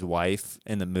get his wife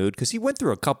in the mood, because he went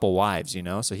through a couple wives, you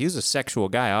know? So he was a sexual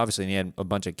guy, obviously, and he had a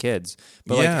bunch of kids.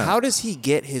 But, like, Yeah. how does he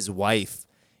get his wife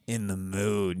in the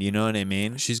mood? You know what I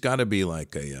mean? She's got to be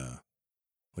like a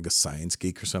science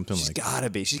geek or something. She's like got to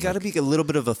be. She's got to be a little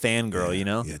bit of a fangirl, you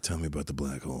know? Yeah, tell me about the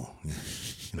black hole.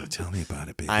 Yeah. Tell me about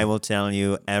it, baby. I will tell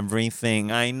you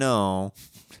everything I know.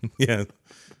 Yeah.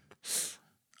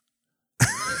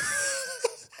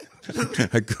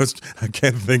 I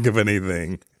can't think of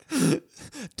anything.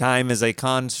 Time is a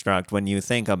construct when you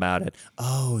think about it.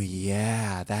 Oh,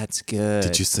 yeah, that's good.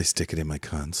 Did you say stick it in my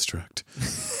construct?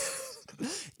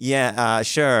 Yeah,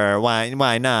 sure.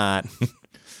 Why not?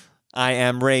 I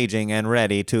am raging and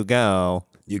ready to go.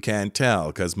 You can't tell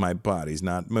because my body's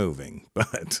not moving,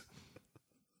 but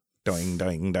doing,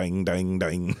 doing, doing, doing,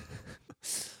 doing.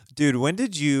 Dude, when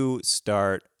did you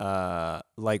start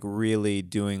like really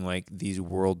doing like these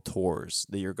world tours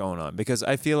that you're going on? Because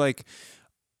I feel like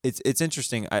it's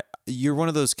interesting. You're one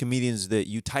of those comedians that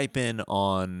you type in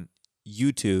on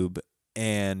YouTube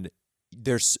and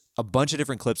there's a bunch of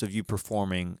different clips of you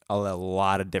performing a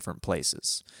lot of different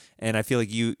places. And I feel like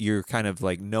you're kind of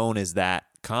like known as that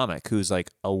comic who's like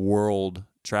a world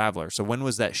traveler. So when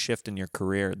was that shift in your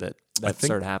career that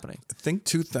started happening? I think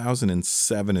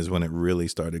 2007 is when it really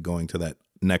started going to that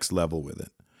next level with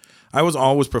it. I was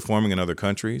always performing in other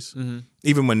countries. Mm-hmm.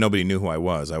 Even when nobody knew who I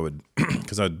was, I would,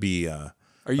 because I'd be... Are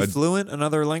you fluent in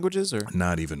other languages or?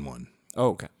 Not even one.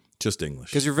 Oh, okay. Just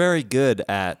English. Because you're very good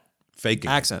at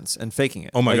faking accents and faking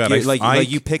it. Oh my like God, you,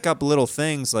 like you pick up little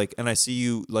things like, and I see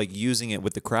you like using it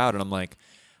with the crowd, and I'm like,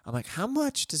 how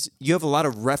much does you have a lot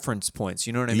of reference points?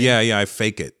 You know what I mean? Yeah, I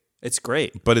fake it. It's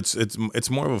great, but it's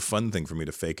more of a fun thing for me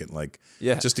to fake it, like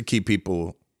just to keep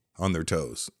people on their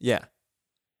toes. Yeah,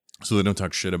 so they don't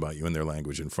talk shit about you in their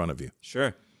language in front of you.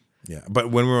 Sure. Yeah, but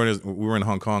when we were in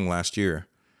Hong Kong last year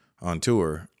on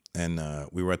tour, and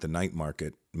we were at the night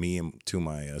market, me and two of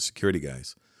my security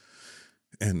guys,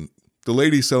 and the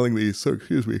lady selling these.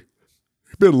 Excuse me,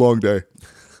 it's been a long day.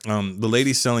 The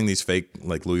lady selling these fake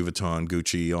like Louis Vuitton,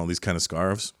 Gucci, all these kind of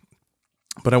scarves,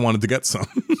 but I wanted to get some.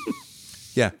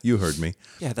 Yeah, you heard me.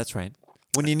 Yeah, that's right.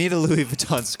 When you need a Louis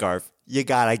Vuitton scarf, you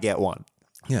gotta get one.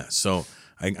 Yeah, so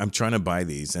I'm trying to buy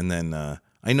these, and then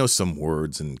I know some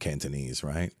words in Cantonese,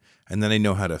 right? And then I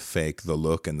know how to fake the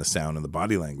look and the sound and the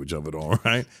body language of it all,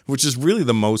 right? Which is really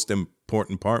the most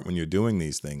important part when you're doing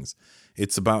these things.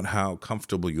 It's about how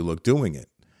comfortable you look doing it.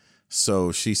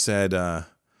 So she said the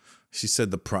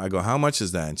price. I go, how much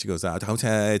is that? And she goes,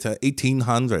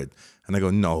 1,800. And I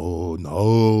go,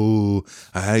 no,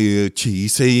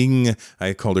 cheating.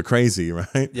 I called her crazy,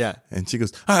 right? Yeah. And she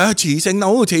goes, cheating,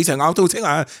 no, cheating,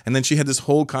 and then she had this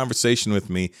whole conversation with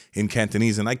me in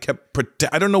Cantonese, and I kept,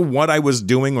 I don't know what I was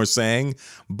doing or saying,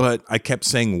 but I kept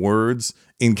saying words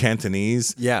in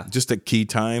Cantonese. Yeah. Just at key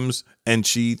times, and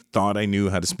she thought I knew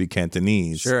how to speak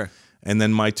Cantonese. Sure. And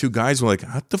then my two guys were like,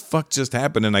 what the fuck just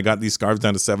happened? And I got these scarves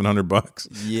down to $700.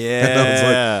 Yeah. And I was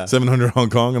like, 700 Hong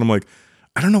Kong. And I'm like,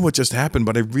 I don't know what just happened,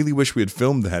 but I really wish we had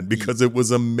filmed that because it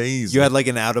was amazing. You had like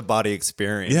an out-of-body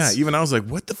experience. Yeah, even I was like,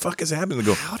 what the fuck is happening? They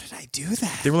go, how did I do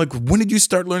that? They were like, when did you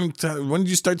start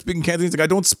speaking Cantonese? Like, I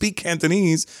don't speak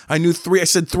Cantonese. I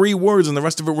said 3 words, and the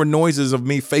rest of it were noises of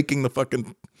me faking the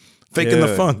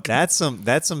funk. That's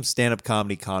some stand-up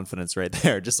comedy confidence right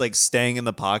there. Just like staying in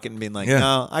the pocket and being like,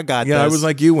 no, I got this. Yeah, I was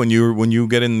like you when you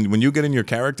get in your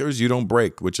characters, you don't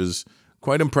break, which is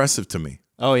quite impressive to me.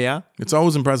 Oh yeah? It's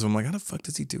always impressive. I'm like, how the fuck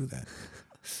does he do that?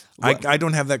 I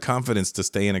don't have that confidence to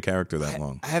stay in a character that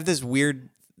long. I have this weird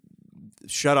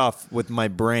shut off with my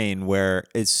brain where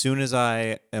as soon as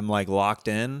I am like locked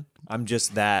in, I'm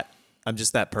just that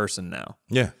person now.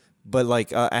 Yeah. But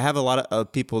like I have a lot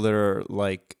of people that are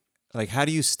like how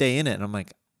do you stay in it? And I'm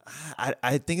like,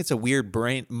 I think it's a weird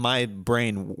brain. My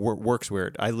brain works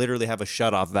weird. I literally have a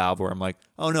shut off valve where I'm like,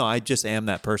 oh no, I just am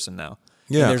that person now.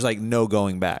 Yeah. And there's like no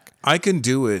going back. I can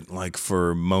do it like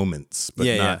for moments, but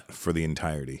not for the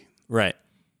entirety. Right.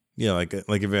 Yeah, like if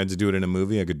I had to do it in a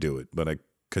movie, I could do it, but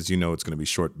because you know it's going to be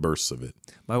short bursts of it.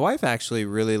 My wife actually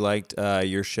really liked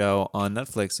your show on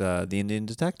Netflix, The Indian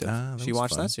Detective. She was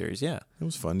watched fun. that series. Yeah, It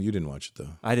was fun. You didn't watch it though.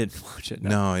 I didn't watch it.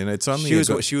 No, and it's on She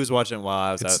was watching it while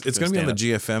I was out. It's going to be on the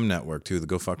GFM network too, the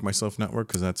Go Fuck Myself network,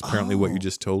 because that's apparently what you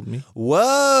just told me.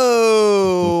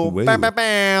 Whoa! Whoa. Bow, bow,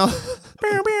 bow.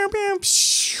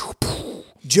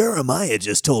 Jeremiah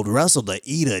just told Russell to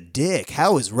eat a dick.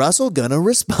 How is Russell gonna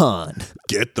respond?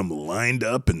 Get them lined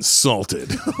up and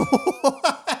salted.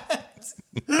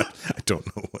 I don't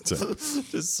know what's up.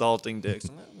 Just salting dicks.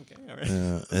 Okay, all right.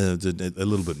 A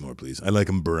little bit more, please. I like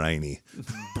them briny.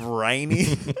 Briny.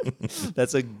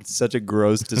 That's such a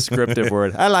gross descriptive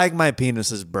word. I like my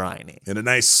penises briny. And a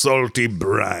nice salty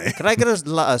brine. Can I get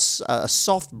a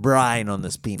soft brine on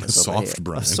this penis? A over soft here?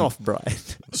 brine? A soft brine.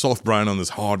 Soft brine on this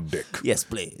hard dick. Yes,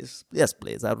 please. Yes,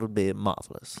 please. That would be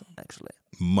marvelous, actually.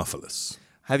 Muffalus.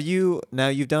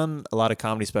 You've done a lot of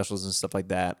comedy specials and stuff like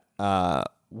that.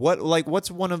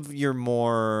 What's one of your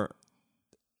more,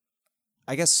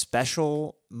 I guess,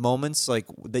 special moments, like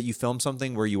that you filmed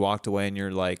something where you walked away and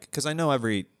you're like, because I know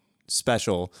every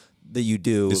special that you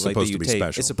do, It's like, supposed that you to be take,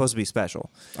 special. it's supposed to be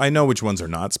special. I know which ones are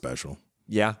not special.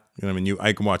 Yeah. You know what I mean?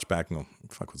 I can watch back and go,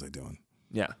 fuck was I doing?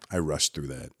 Yeah. I rushed through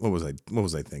that. What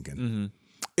was I thinking?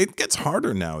 It gets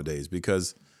harder nowadays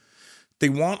because they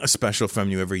want a special from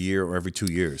you every year or every 2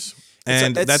 years.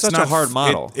 And it's that's such a not hard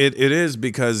model. It is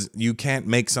because you can't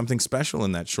make something special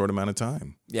in that short amount of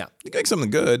time. Yeah. You can make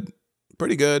something good,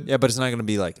 pretty good. Yeah, but it's not going to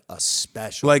be like a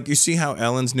special. Like you see how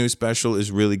Ellen's new special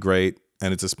is really great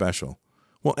and it's a special.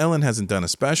 Well, Ellen hasn't done a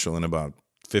special in about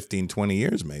 15, 20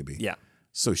 years maybe. Yeah.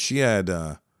 So she had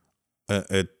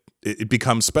it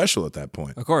becomes special at that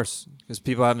point. Of course, because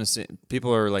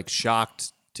people are like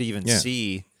shocked to even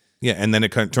see. Yeah, and then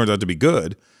it kind of turns out to be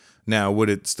good. Now, would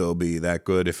it still be that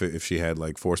good if she had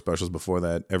like 4 specials before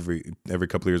that every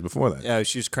couple of years before that? Yeah,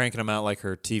 she was cranking them out like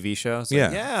her TV show. It's Yeah.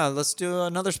 like, yeah, let's do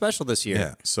another special this year.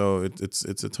 Yeah, so it's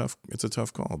a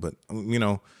tough call, but you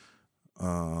know,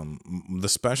 the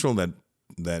special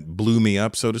that blew me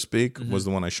up, so to speak, was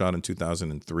the one I shot in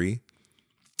 2003,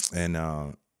 and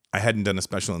I hadn't done a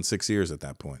special in 6 years at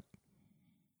that point.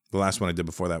 The last one I did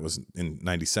before that was in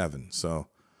 '97, so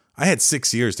I had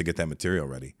 6 years to get that material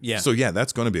ready. Yeah. So yeah,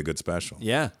 that's going to be a good special.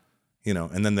 Yeah. You know,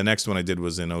 and then the next one I did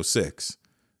was in '06,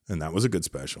 and that was a good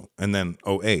special. And then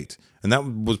 '08, and that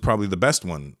was probably the best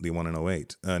one, the one in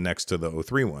 '08, next to the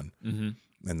 '03 one.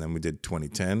 Mm-hmm. And then we did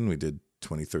 2010, we did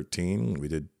 2013, we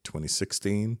did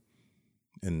 2016,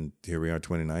 and here we are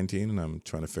 2019, and I'm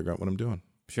trying to figure out what I'm doing.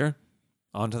 Sure.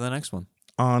 On to the next one.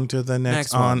 On to the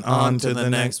next, one. on to the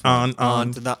next, on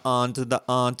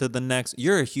to the next.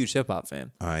 You're a huge hip hop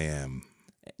fan. I am,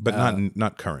 but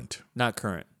not current. Not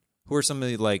current. Who are some of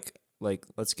the like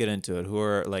let's get into it. Who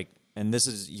are like, and this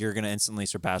is, you're going to instantly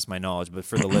surpass my knowledge, but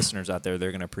for the listeners out there,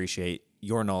 they're going to appreciate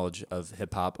your knowledge of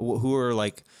hip hop. Who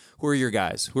are your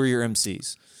guys? Who are your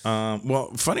MCs?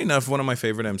 Well, funny enough, one of my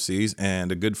favorite MCs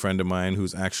and a good friend of mine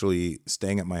who's actually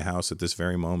staying at my house at this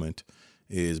very moment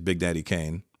is Big Daddy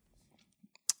Kane.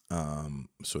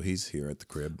 So he's here at the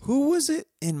crib. Who was it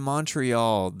in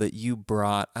Montreal that you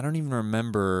brought? I don't even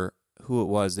remember who it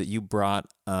was that you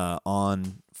brought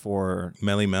on for.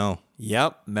 Melly Mel.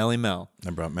 Yep, Melly Mel. I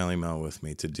brought Melly Mel with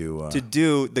me to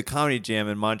do the comedy jam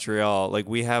in Montreal. Like,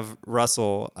 we have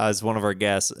Russell as one of our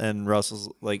guests, and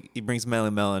Russell's like, he brings Melly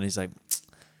Mel, and he's like,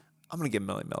 I'm gonna get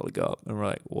Melly Mel to go up, and we're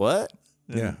like, what?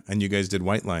 Yeah, and you guys did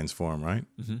White Lines for him, right?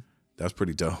 Mm-hmm. That was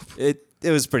pretty dope. It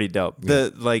was pretty dope. Yeah.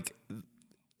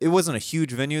 It wasn't a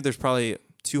huge venue. There's probably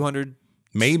 200,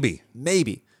 maybe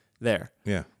there.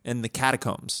 Yeah, in the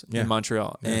catacombs in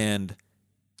Montreal, and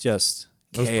just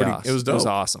it chaos. It was dope. It was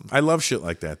awesome. I love shit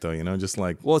like that, though. You know, just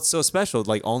like, well, it's so special.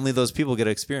 Like, only those people get to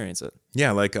experience it.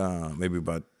 Yeah, like maybe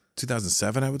about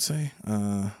 2007, I would say.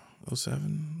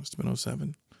 07, must have been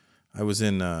 07. I was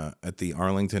in at the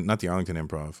Arlington, not the Arlington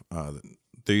Improv.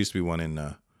 There used to be one in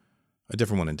a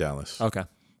different one in Dallas. Okay,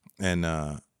 and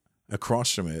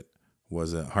across from it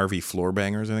was Harvey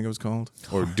Floorbangers, I think it was called,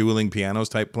 or Dueling Pianos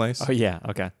type place. Oh yeah,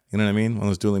 okay. You know what I mean? One of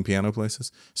those dueling piano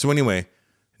places. So anyway,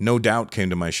 No Doubt came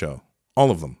to my show.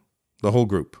 All of them, the whole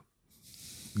group.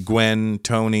 Gwen,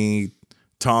 Tony,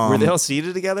 Tom. Were they all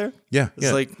seated together? Yeah,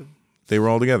 It's like, they were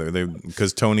all together.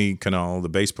 Because Tony Canal, the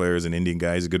bass player, is an Indian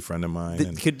guy. He's a good friend of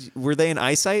mine. were they in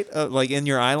eyesight, like in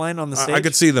your eye line on the stage? I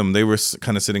could see them. They were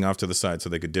kind of sitting off to the side so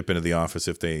they could dip into the office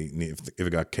if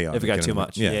it got chaotic. If it got too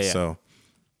much. Yeah.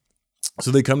 So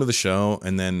they come to the show,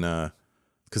 and then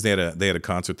because they had a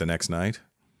concert the next night,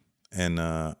 and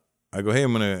I go, hey,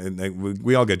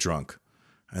 we all get drunk,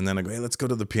 and then I go, hey, let's go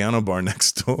to the piano bar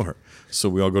next door. So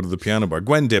we all go to the piano bar.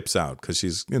 Gwen dips out because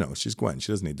she's Gwen.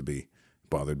 She doesn't need to be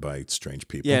bothered by strange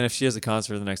people. Yeah, and if she has a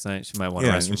concert the next night, she might want to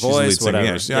Yeah, rest her and she's the lead voice, singer.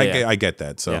 whatever. Yeah, I get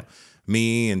that. So Yeah.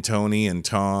 me and Tony and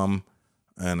Tom,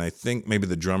 and I think maybe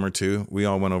the drummer too, we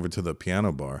all went over to the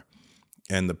piano bar.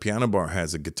 And the piano bar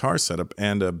has a guitar setup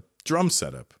and a drum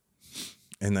setup.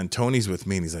 And then Tony's with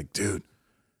me and he's like, dude,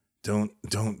 don't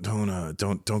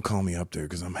call me up there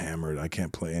because I'm hammered. I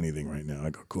can't play anything right now. I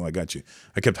go, cool, I got you.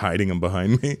 I kept hiding him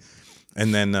behind me.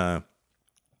 And then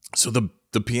so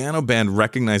the piano band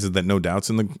recognizes that No Doubt's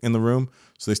in the room,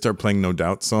 so they start playing No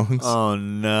Doubt songs. Oh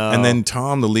no! And then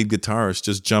Tom, the lead guitarist,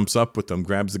 just jumps up with them,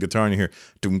 grabs the guitar, and you hear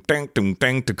ding ding ding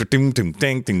ding ding ding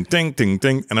ding ding ding ding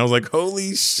ding, and I was like,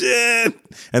 holy shit!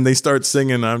 And they start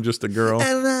singing, "I'm Just a Girl,"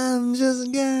 and I'm just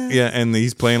a girl. yeah, and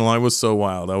he's playing along. It was so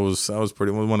wild. I was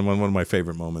pretty one of my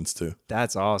favorite moments too.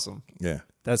 That's awesome. Yeah,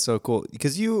 That's so cool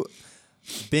because you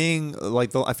being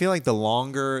like I feel like the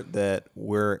longer that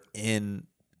we're in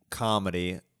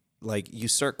comedy, like you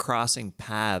start crossing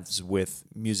paths with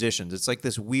musicians. It's like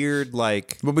this weird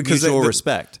mutual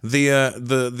respect.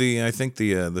 I think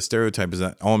the stereotype is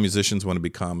that all musicians want to be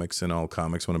comics and all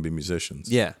comics want to be musicians.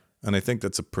 Yeah, and I think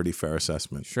that's a pretty fair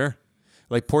assessment. sure.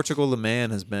 Like Portugal the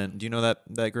Man has been. Do you know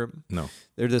that group? No.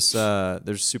 They're this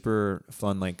they're super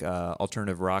fun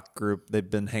alternative rock group. They've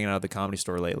been hanging out at the Comedy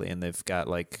Store lately, and they've got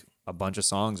like a bunch of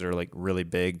songs that are like really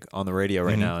big on the radio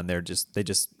right now, and they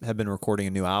just have been recording a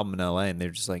new album in LA, and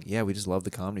they're just like, yeah, we just love the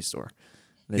Comedy Store.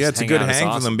 And they Yeah, just it's a good out. It's hang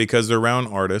for awesome. them because they're around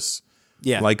artists,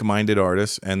 Yeah, like-minded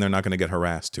artists, and they're not going to get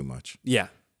harassed too much. yeah,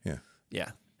 Yeah. yeah,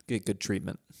 good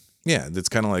treatment. Yeah, it's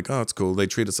kind of like, oh, it's cool. They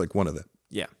treat us like one of them.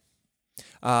 Yeah.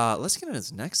 Let's get into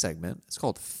this next segment. It's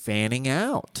called Fanning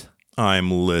Out.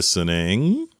 I'm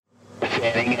listening.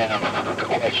 Fanning out.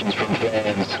 Questions from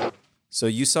fans. So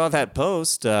you saw that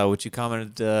post, which you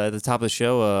commented at the top of the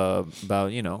show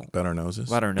about, About our noses.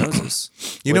 about our noses.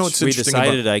 You know which what's we interesting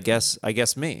decided, I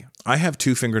guess me. I have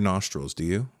 2-finger nostrils. Do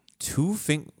you?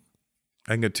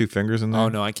 I can get 2 fingers in there. Oh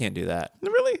no, I can't do that.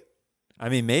 Really? I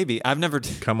mean, maybe I've never.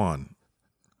 Come on.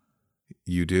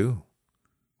 You do?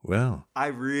 Well, I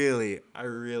really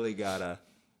gotta.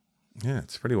 yeah,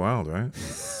 it's pretty wild, right?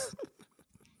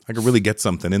 I could really get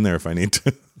something in there if I need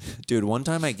to. Dude, one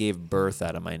time I gave birth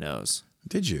out of my nose.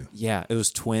 Did you? Yeah, it was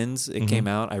twins. It came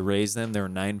out. I raised them. They were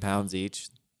 9 pounds each.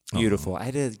 Beautiful.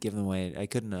 I did give them away. I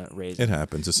couldn't raise them. It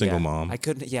happens. A single mom. I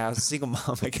couldn't. Yeah, I was a single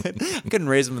mom. I couldn't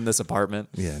raise them in this apartment.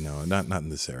 Yeah, no, not in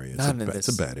this area. It's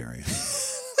a bad area.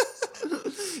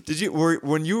 Did you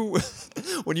when you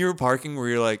were parking? Were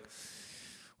you like?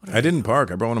 I didn't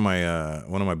park. I brought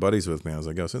one of my buddies with me. I was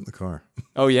like, "Go sit in the car."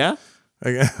 Oh yeah.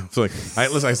 I was like,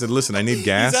 I said, "Listen, I need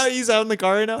gas." He's out in the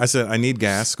car right now. I said, "I need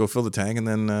gas. Go fill the tank and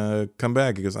then come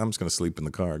back." He goes, "I'm just gonna sleep in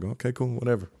the car." I go, "Okay, cool,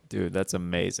 whatever." Dude, that's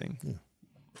amazing. Yeah.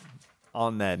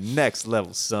 On that next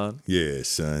level, son. Yeah,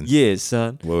 son. Yeah,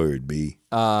 son. Word B.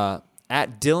 At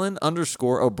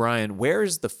Dylan_O'Brien, where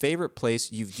is the favorite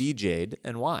place you've DJ'd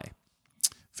and why?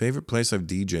 Favorite place I've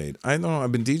DJ'd? I don't know.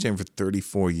 I've been DJing for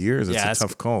 34 years. That's a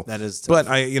tough call. That is tough.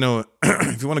 But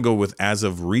if you want to go with as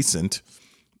of recent,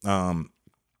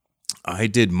 I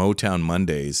did Motown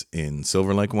Mondays in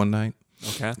Silver Lake one night.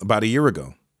 Okay. About a year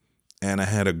ago. And I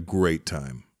had a great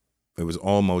time. It was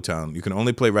all Motown. You can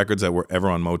only play records that were ever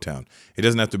on Motown. It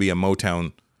doesn't have to be a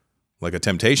Motown, like a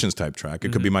Temptations type track.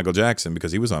 It could be Michael Jackson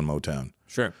because he was on Motown.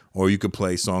 Sure. Or you could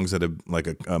play songs that are like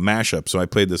a mashup. So I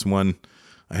played this one.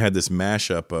 I had this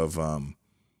mashup of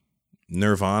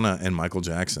Nirvana and Michael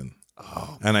Jackson.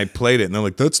 Oh, and I played it, and they're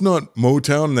like, "That's not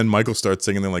Motown." And then Michael starts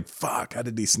singing. They're like, "Fuck, how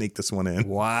did he sneak this one in?"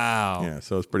 Wow. Yeah,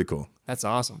 so it's pretty cool. That's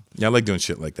awesome. Yeah, I like doing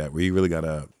shit like that where you really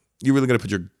gotta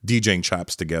put your DJing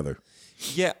chops together.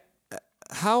 Yeah.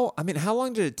 How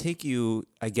long did it take you,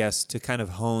 I guess, to kind of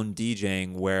hone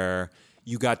DJing where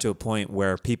you got to a point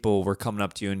where people were coming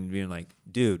up to you and being like,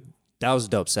 "Dude, that was a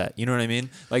dope set." You know what I mean?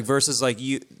 Like versus like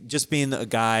you just being a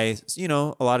guy,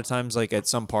 a lot of times like at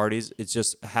some parties, it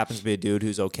just happens to be a dude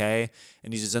who's okay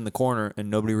and he's just in the corner and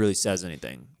nobody really says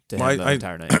anything to him the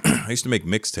entire night. I used to make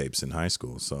mixtapes in high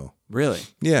school, so. Really?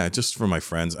 Yeah, just for my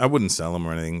friends. I wouldn't sell them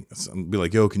or anything. I'd be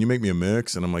like, "Yo, can you make me a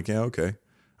mix?" And I'm like, "Yeah, okay."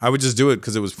 I would just do it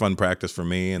because it was fun practice for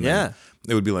me. And then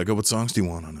they would be like, "Oh, what songs do you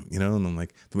want on them?" And I'm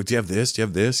like, "Do you have this? Do you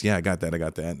have this?" "Yeah, I got that.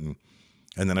 And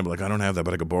then I'd be like, "I don't have that,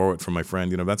 but I could borrow it from my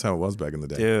friend." That's how it was back in the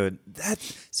day. Dude,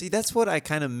 that's what I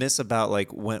kind of miss about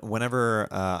like whenever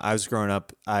I was growing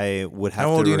up, I would have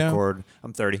How old to are you record. now?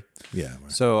 I'm 30. Yeah.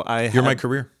 So You're my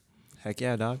career. Heck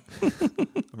yeah, dog.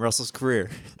 I'm Russell's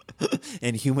career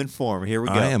in human form. Here we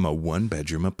go. I am a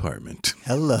 1-bedroom apartment.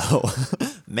 Hello.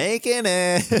 Making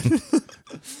it.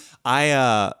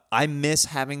 I miss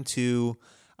having to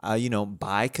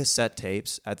buy cassette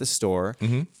tapes at the store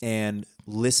and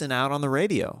listen out on the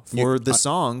radio for the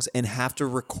songs and have to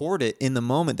record it in the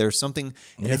moment. There's something,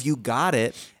 and if you got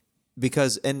it,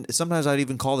 and sometimes I'd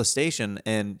even call the station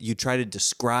and you try to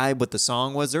describe what the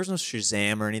song was. There's no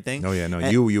Shazam or anything. Oh yeah, no,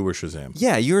 you were Shazam.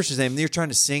 Yeah, you were Shazam. And you're trying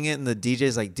to sing it, and the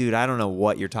DJ's like, "Dude, I don't know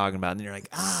what you're talking about." And you're like,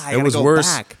 I gotta go worse.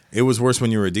 back. It was worse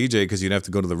when you were a DJ because you'd have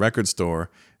to go to the record store,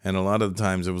 and a lot of the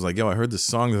times it was like, "Yo, I heard this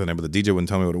song the other night," but the DJ wouldn't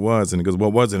tell me what it was, and he goes,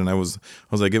 "What was it?" And I was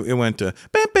like, "It went to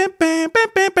bam, bam, bam, bam,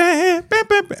 bam, bam, bam,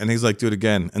 bam," and he's like, "Do it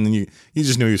again," and then you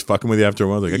just knew he was fucking with you after a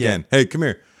while. Like, again, hey, come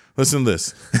here, listen to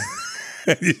this.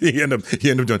 you end up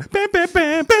doing bam, bam,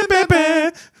 bam, bam, bam,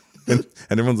 bam. And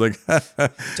everyone's like,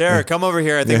 Tara, come over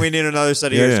here. I think we need another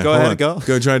set of ears. Go ahead, go.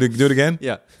 Go try to do it again?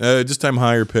 Yeah. Just time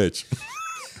higher pitch.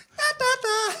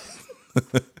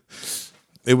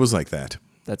 It was like that.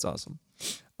 That's awesome.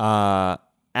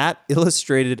 At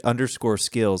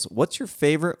illustrated_skills, what's your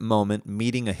favorite moment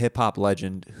meeting a hip hop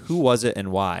legend? Who was it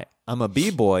and why? I'm a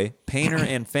b-boy, painter,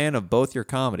 and fan of both your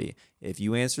comedy. If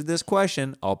you answered this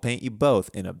question, I'll paint you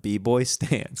both in a b-boy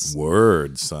stance.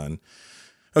 Word, son.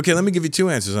 Okay, let me give you two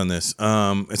answers on this.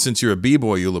 Since you're a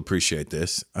b-boy, you'll appreciate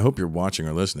this. I hope you're watching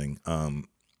or listening.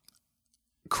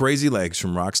 Crazy Legs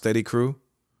from Rocksteady Crew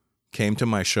came to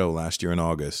my show last year in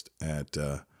August at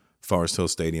Forest Hill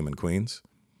Stadium in Queens,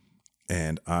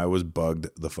 and I was bugged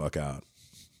the fuck out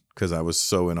because I was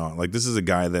so in awe. Like, this is a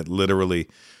guy that literally,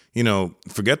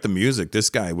 forget the music. This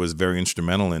guy was very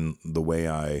instrumental in the way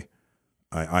I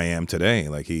am today.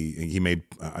 Like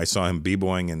I saw him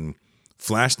b-boying and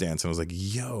Flashdance, and I was like,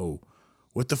 yo,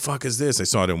 what the fuck is this? I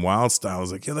saw it in Wild Style. I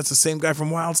was like, yo, that's the same guy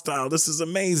from Wild Style. This is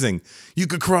amazing. You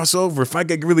could cross over. If I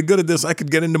get really good at this, I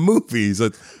could get into movies.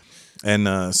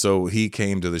 And so he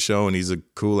came to the show, and he's a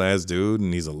cool ass dude,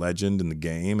 and he's a legend in the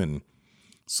game. And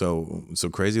so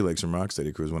Crazy Legs from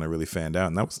Rocksteady Crew is when I really fanned out,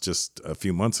 and that was just a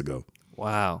few months ago.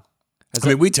 Wow.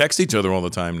 We text each other all the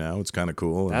time now. It's kind of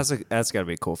cool. That's got to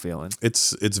be a cool feeling.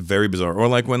 It's very bizarre. Or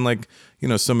like when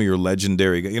some of your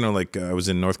legendary, I was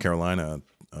in North Carolina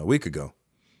a week ago,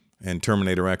 and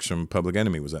Terminator X from Public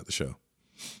Enemy was at the show.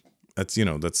 That's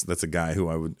that's a guy who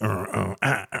I would and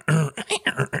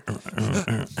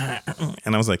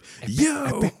I was like,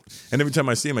 yo, and every time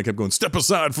I see him, I kept going, step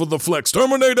aside for the flex,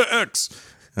 Terminator X.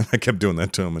 And I kept doing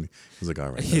that to him, and he's like, all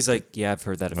right. He's like, yeah, I've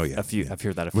heard that a few. I've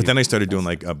heard that a few. But then I started doing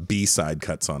like a B-side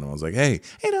cuts on him. I was like, hey,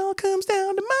 it all comes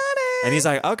down to money. And he's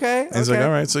like, okay. And he's like, all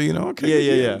right, so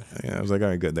okay. Yeah. Yeah, I was like, all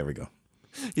right, good, there we go.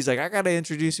 He's like, I got to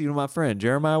introduce you to my friend,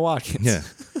 Jeremiah Watkins. Yeah.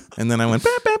 And then I went,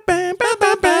 bam, bam, bam, bam,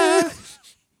 bam, bam.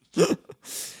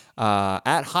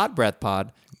 At Hot Breath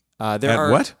Pod.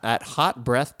 At Hot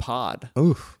Breath Pod.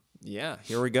 Oof. Yeah,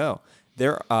 here we go.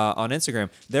 There on Instagram,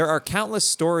 there are countless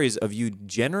stories of you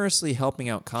generously helping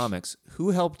out comics. Who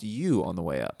helped you on the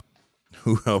way up?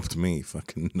 Who helped me?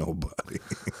 Fucking nobody.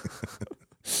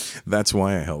 That's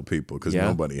why I help people, because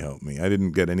nobody helped me. I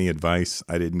didn't get any advice.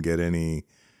 I didn't get any.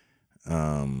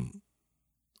 I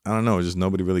don't know. Just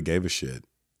nobody really gave a shit.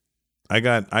 I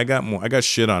got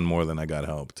shit on more than I got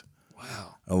helped.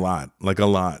 Wow. A lot.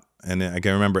 And I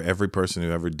can remember every person who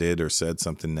ever did or said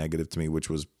something negative to me, which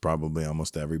was probably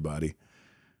almost everybody.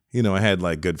 I had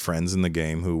like good friends in the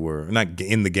game who were not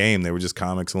in the game. They were just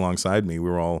comics alongside me. We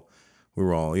were all,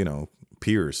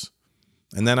 peers.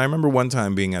 And then I remember one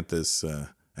time being at this, at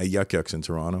Yuck Yucks in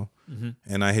Toronto,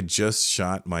 and I had just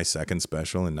shot my second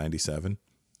special in 97.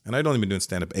 And I'd only been doing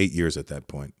stand-up 8 years at that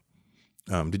point.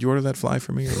 Did you order that fly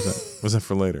for me, or was that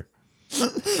for later?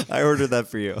 I ordered that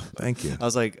for you. Thank you. I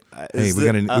was like, hey, we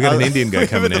got an Indian guy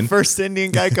coming in. The first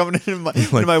Indian guy coming in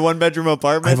my one-bedroom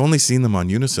apartment. I've only seen them on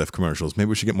UNICEF commercials. Maybe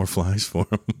we should get more flies for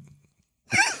him.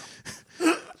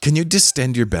 Can you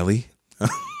distend your belly?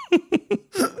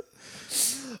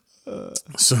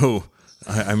 So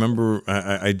I remember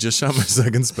I just shot my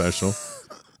second special.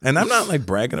 And I'm not like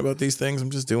bragging about these things. I'm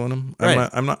just doing them. Right.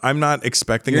 I'm not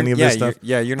expecting any of this stuff.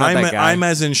 You're not that guy. I'm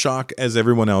as in shock as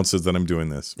everyone else is that I'm doing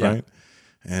this, right?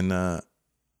 And I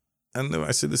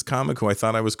see this comic who I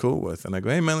thought I was cool with, and I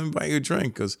go, "Hey man, let me buy you a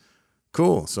drink." Goes,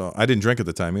 "Cool." So I didn't drink at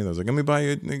the time either. I was like, "Let me buy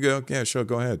you." And he go, "Yeah, sure,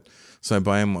 go ahead." So I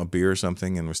buy him a beer or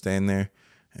something, and we're staying there,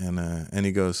 and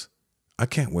he goes, "I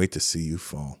can't wait to see you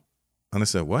fall." And I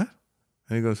said, "What?"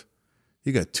 And he goes,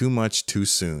 "You got too much too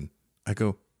soon." I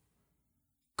go,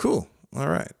 "Cool, all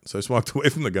right." So I just walked away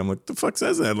from the guy. I'm like, "The fuck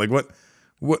says that? Like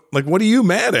what are you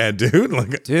mad at, dude?"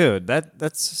 Like, dude,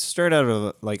 that's straight out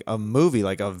of like a movie,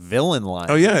 like a villain line.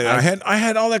 Oh yeah, I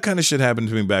had all that kind of shit happen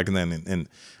to me back then, and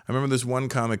I remember this one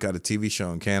comic got a TV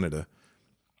show in Canada,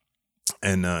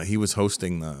 and he was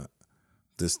hosting the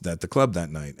club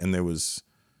that night, and there was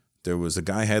a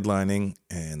guy headlining,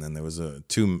 and then there was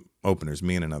two openers,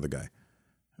 me and another guy.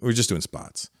 We were just doing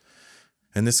spots.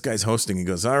 And this guy's hosting. He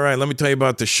goes, all right, let me tell you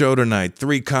about the show tonight.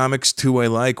 3 comics, 2 I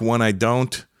like, 1 I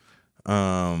don't.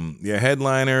 Your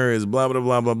headliner is blah, blah,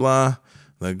 blah, blah, blah.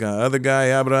 The other guy,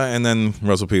 and then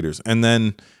Russell Peters. And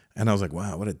I was like,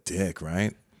 wow, what a dick,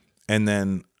 right? And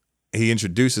then he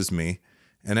introduces me.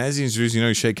 And as he introduces,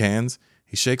 you shake hands.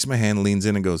 He shakes my hand, leans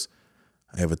in and goes,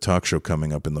 I have a talk show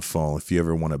coming up in the fall. If you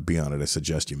ever want to be on it, I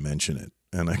suggest you mention it.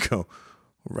 And I go,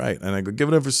 right. And I go, give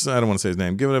it up for, I don't want to say his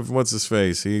name. Give it up for what's his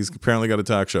face. He's apparently got a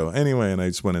talk show. Anyway, and I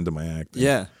just went into my acting.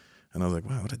 Yeah. And I was like,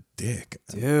 wow, what a dick.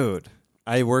 Dude.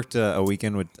 I worked a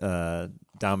weekend with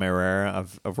Dom Herrera.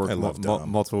 I've worked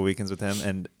multiple weekends with him.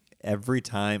 And every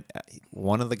time,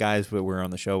 one of the guys we were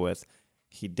on the show with,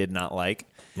 he did not like.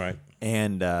 Right.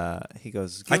 And he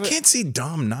goes, I can't see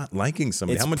Dom not liking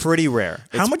somebody. It's pretty rare.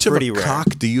 How much of a cock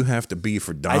do you have to be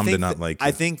for Dom to not like you?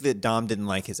 I think that Dom didn't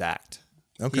like his act.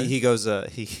 Okay. He goes,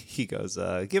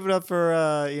 give it up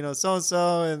for so and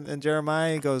so and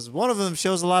Jeremiah. He goes, one of them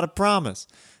shows a lot of promise.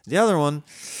 The other one,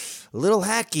 a little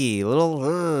hacky,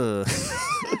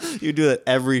 You do that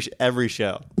every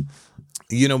show.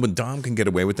 But Dom can get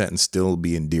away with that and still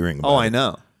be endearing about it. I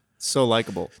know. So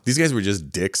likable. These guys were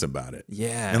just dicks about it.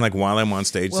 Yeah. And while I'm on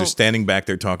stage, they're standing back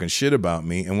there talking shit about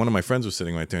me. And one of my friends was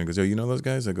sitting right there and goes, yo, you know those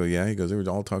guys? I go, yeah. He goes, they were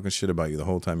all talking shit about you the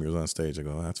whole time you was on stage. I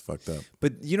go, oh, that's fucked up.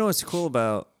 But you know what's cool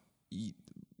about, you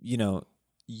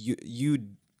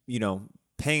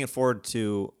paying it forward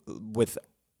to, with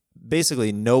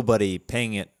basically nobody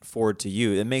paying it forward to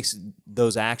you, it makes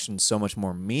those actions so much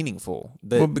more meaningful.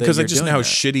 Because I just know how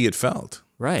shitty it felt.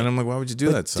 Right. And I'm like, why would you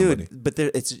do that to somebody? Dude, but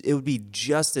it would be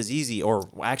just as easy, or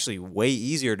actually way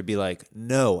easier, to be like,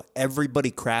 no, everybody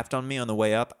crapped on me on the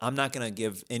way up. I'm not going to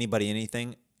give anybody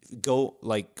anything. Go,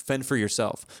 fend for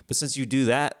yourself. But since you do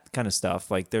that kind of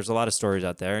stuff, there's a lot of stories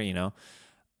out there,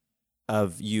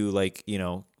 of you,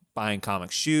 buying comic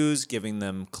shoes, giving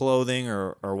them clothing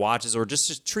or watches, or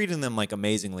just treating them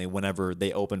amazingly whenever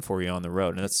they open for you on the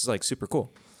road. And that's super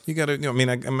cool. You got to,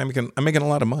 I'm making a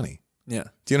lot of money. Yeah.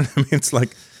 Do you know what I mean? It's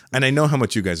and I know how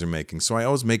much you guys are making. So I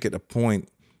always make it a point,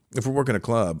 if we're working a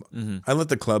club, I let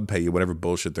the club pay you whatever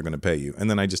bullshit they're going to pay you. And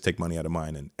then I just take money out of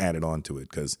mine and add it on to it,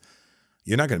 because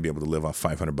you're not going to be able to live off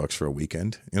 $500 for a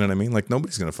weekend. You know what I mean?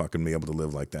 Nobody's going to fucking be able to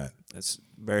live like that. That's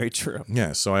very true.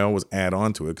 Yeah. So I always add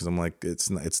on to it, because I'm like, it's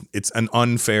an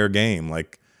unfair game.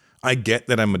 I get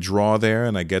that I'm a draw there,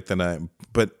 and I get that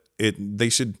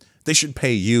they should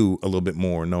pay you a little bit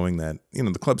more, knowing that,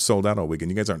 the club's sold out all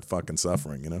weekend. You guys aren't fucking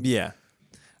suffering, Yeah.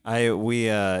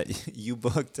 You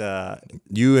booked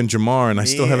you and Jamar, and I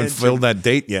still haven't filled that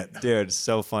date yet. Dude, it's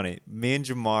so funny. Me and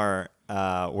Jamar,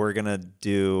 we're gonna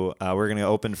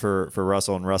open for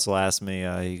Russell, and Russell asked me,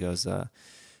 he goes,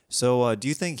 so do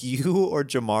you think you or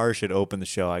Jamar should open the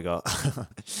show? I go,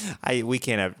 we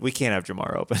can't have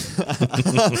Jamar open.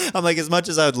 I'm like, as much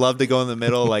as I would love to go in the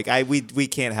middle, we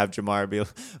can't have Jamar be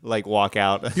walk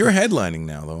out. You're headlining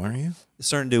now, though, aren't you?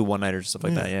 Starting to do one-nighters, stuff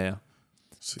like that. Yeah.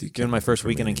 So doing my first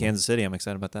weekend in Kansas City. I'm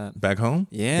excited about that. Back home?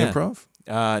 Yeah. Improv?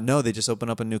 No, they just opened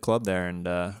up a new club there, and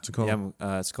what's it called?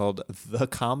 It's called the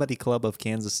Comedy Club of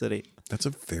Kansas City. That's a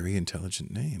very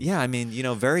intelligent name. Yeah,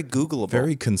 very Googleable.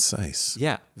 Very concise.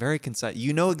 Yeah, very concise.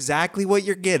 You know exactly what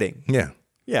you're getting. Yeah.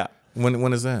 Yeah.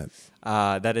 When is that?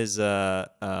 That is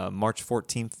March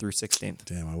 14th through 16th.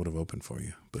 Damn, I would have opened for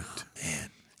you, but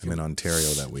man, I'm in Ontario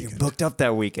that weekend. You're booked up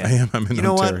that weekend. I am. I'm in Ontario. You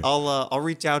know what? I'll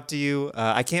reach out to you.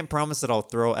 I can't promise that I'll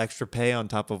throw extra pay on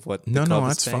top of what. No,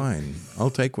 that's fine. I'll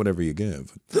take whatever you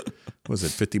give. Was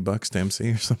it $50 to MC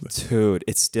or something? Dude,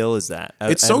 it still is that.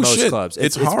 It's so most shit. Clubs.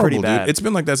 It's horrible, pretty dude. bad. It's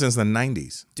been like that since the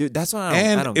 90s. Dude, that's what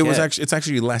I don't it was get. it's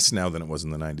actually less now than it was in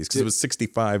the 90s, because it was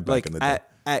 65 back in the day.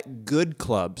 At good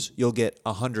clubs, you'll get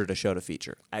 100 a show to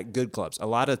feature. At good clubs,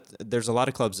 there's a lot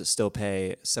of clubs that still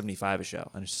pay 75 a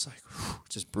show, and it's just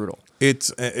just brutal.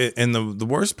 And the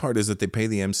worst part is that they pay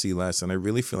the MC less, and I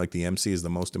really feel like the MC is the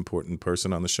most important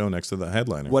person on the show next to the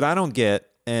headliner. What I don't get,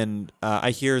 and I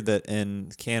hear that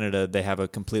in Canada they have a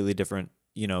completely different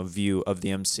view of the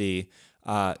MC.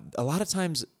 A lot of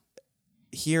times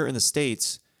here in the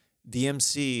States, the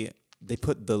MC, they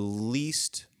put the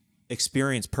least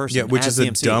experienced person, which as is the a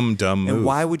MC. dumb move. And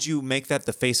why would you make that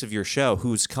the face of your show,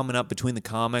 who's coming up between the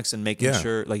comics and making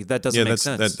sure that doesn't make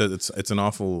sense? It's an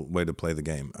awful way to play the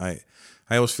game. I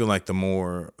always feel like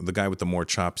the guy with the more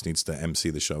chops needs to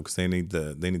MC the show, because they need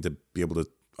to be able to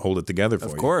hold it together for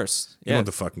you. Of course. You don't want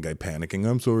the fucking guy panicking.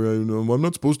 I'm sorry, I'm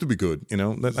not supposed to be good. I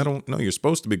don't know. You're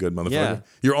supposed to be good, motherfucker. Yeah.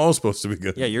 You're all supposed to be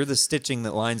good. Yeah, you're the stitching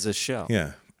that lines this show.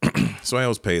 Yeah. So I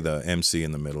always pay the MC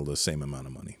in the middle the same amount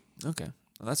of money. Okay.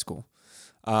 Well, that's cool.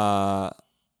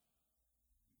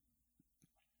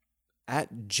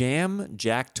 At Jam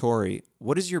Jack Tory,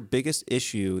 what is your biggest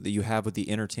issue that you have with the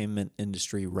entertainment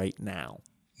industry right now?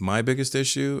 My biggest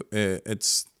issue, I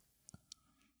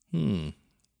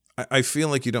feel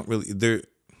like you don't really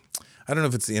I don't know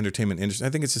if it's the entertainment industry. I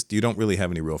think it's just you don't really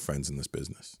have any real friends in this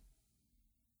business.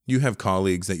 You have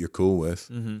colleagues that you're cool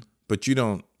with, but you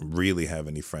don't really have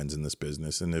any friends in this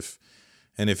business. And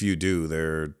if you do,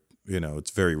 they're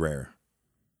it's very rare.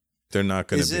 They're not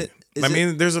going to be.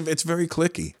 It's very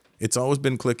cliquey. It's always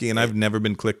been cliquey, and I've never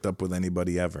been clicked up with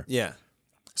anybody ever. Yeah.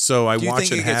 So I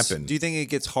watch it happen. Do you think it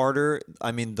gets harder?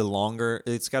 I mean,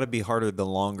 it's got to be harder the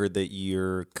longer that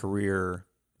your career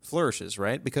flourishes,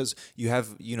 right? Because you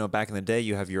have, back in the day,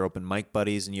 you have your open mic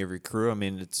buddies and you have your crew. I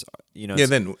mean, it's.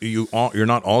 Then you're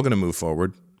not all going to move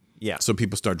forward. Yeah. So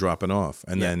people start dropping off,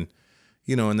 and then,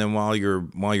 and then while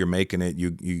you're making it,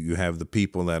 you have the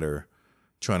people that are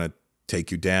trying to take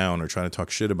you down or trying to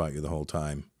talk shit about you the whole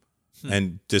time,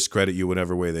 and discredit you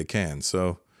whatever way they can.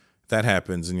 So that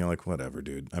happens, and you're like, whatever,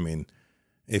 dude. I mean,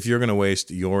 if you're gonna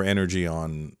waste your energy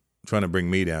on trying to bring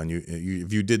me down,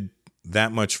 if you did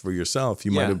that much for yourself,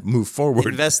 you might have moved forward.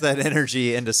 Invest that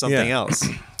energy into something else.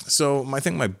 So I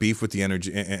think my beef with the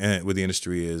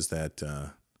industry is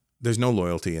that there's no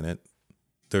loyalty in it.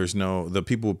 There's the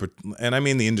people, and I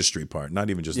mean the industry part, not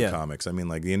even just the comics. I mean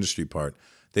like the industry part.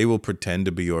 They will pretend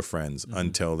to be your friends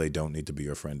until they don't need to be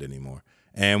your friend anymore.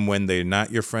 And when they're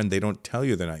not your friend, they don't tell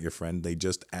you they're not your friend. They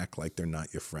just act like they're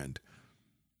not your friend.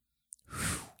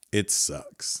 It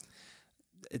sucks.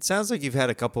 It sounds like you've had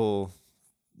a couple,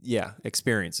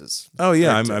 experiences. Oh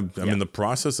yeah, I'm in the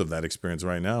process of that experience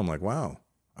right now. I'm like, wow,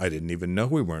 I didn't even know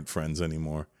we weren't friends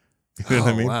anymore. You know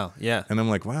what I mean? Wow, yeah. And I'm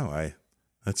like, wow,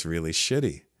 that's really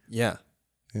shitty. Yeah.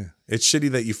 Yeah. It's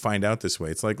shitty that you find out this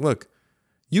way. It's like, look,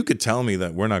 you could tell me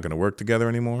that we're not going to work together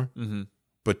anymore,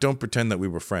 but don't pretend that we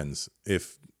were friends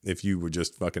if you were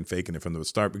just fucking faking it from the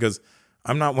start, because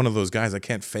I'm not one of those guys. I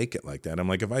can't fake it like that. I'm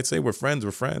like, if I say we're friends,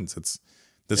 we're friends.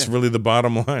 That's really the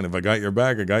bottom line. If I got your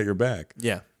back, I got your back.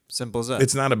 Yeah. Simple as that.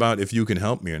 It's not about if you can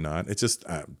help me or not. It's just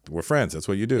we're friends. That's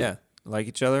what you do. Yeah. Like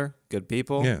each other. Good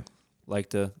people. Yeah.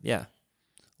 Like to,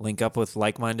 link up with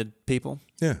like-minded people.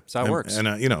 Yeah. That's how it works.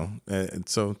 And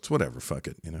so it's whatever. Fuck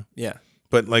it, Yeah.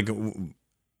 But like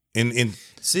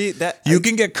see that you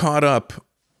can get caught up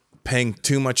paying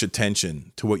too much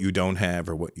attention to what you don't have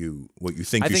or what you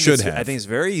think you should have. I think it's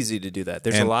very easy to do that.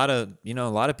 There's a lot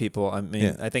of people. I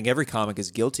mean, I think every comic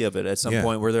is guilty of it at some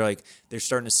point where they're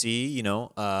starting to see,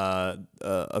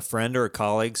 a friend or a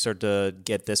colleague start to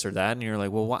get this or that, and you're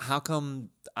like, well, how come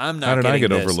I'm not? How did I get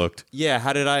this? overlooked? Yeah,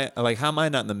 how did I how am I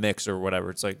not in the mix or whatever?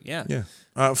 It's like, yeah.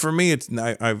 For me,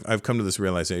 I've come to this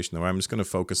realization though. I'm just going to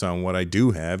focus on what I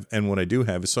do have, and what I do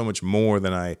have is so much more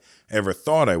than I ever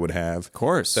thought I would have. Of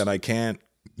course, that I can't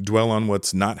dwell on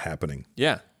what's not happening.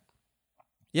 Yeah.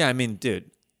 I mean, dude,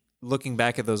 looking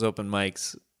back at those open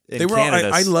mics. They were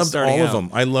Canada, I loved all of them.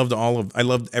 I loved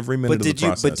every minute of the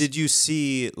process. But did you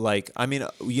see, I mean,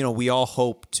 we all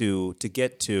hope to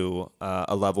get to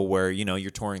a level where,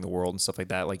 you're touring the world and stuff like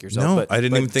that, like yourself. No, I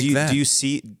didn't even think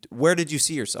that. Where did you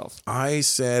see yourself? I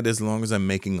said, as long as I'm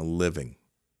making a living.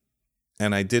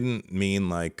 And I didn't mean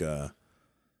I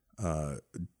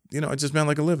just meant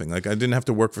like a living. Like I didn't have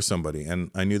to work for somebody,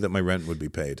 and I knew that my rent would be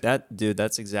paid.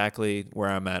 That's exactly where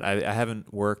I'm at. I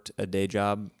haven't worked a day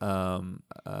job.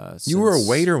 You were a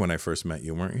waiter when I first met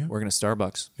you, weren't you? Working at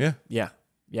Starbucks. Yeah.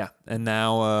 And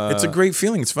now it's a great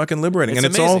feeling. It's fucking liberating, it's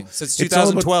and amazing. It's since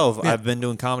 2012. About, I've been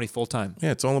doing comedy full time.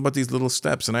 Yeah, it's all about these little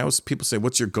steps. And people say,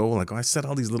 "What's your goal?" Like, I set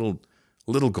all these little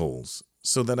goals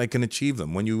so that I can achieve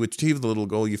them. When you achieve the little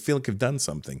goal, you feel like you've done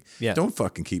something. Yeah. Don't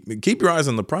fucking keep your eyes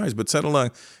on the prize, but set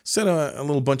a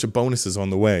little bunch of bonuses on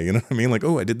the way. You know what I mean? Like,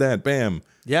 oh, I did that. Bam.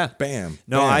 Yeah. Bam.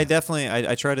 No, bam. I definitely,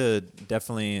 I try to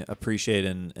definitely appreciate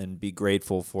and be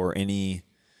grateful for any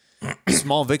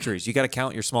small victories. You got to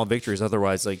count your small victories.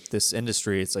 Otherwise, like this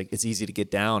industry, it's like, it's easy to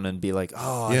get down and be like,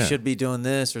 oh, I should be doing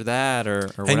this or that or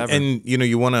whatever. And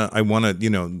I want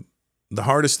to, the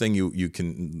hardest thing you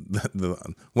can,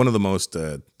 one of the most,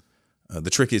 the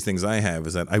trickiest things I have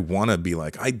is that I want to be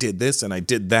like, I did this and I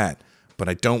did that, but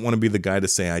I don't want to be the guy to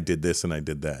say I did this and I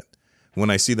did that. When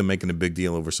I see them making a big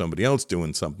deal over somebody else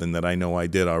doing something that I know I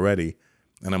did already,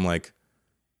 and I'm like,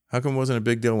 how come it wasn't a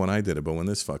big deal when I did it, but when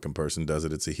this fucking person does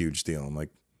it, it's a huge deal? I'm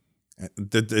like,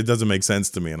 it doesn't make sense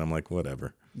to me, and I'm like,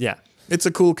 whatever. Yeah. It's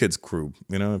a cool kids crew.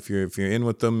 If you're in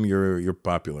with them, you're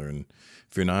popular, and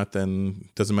if you're not, then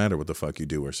it doesn't matter what the fuck you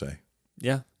do or say.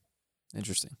 Yeah.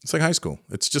 Interesting. It's like high school.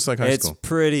 It's just like high school. It's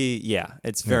pretty,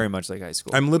 it's very much like high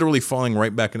school. I'm literally falling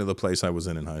right back into the place I was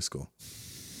in high school.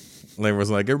 There was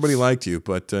like everybody liked you,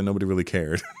 but nobody really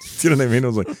cared. You know what I mean? I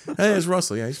was like, hey, it's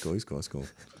Russell. Yeah, he's cool. That's cool.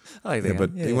 I like that Yeah, guy.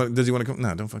 but Yeah, yeah. does he want to come?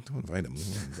 No, don't invite him.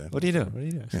 What are you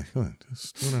doing? Yeah, go on.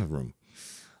 Just go in the room.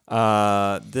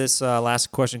 This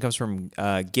last question comes from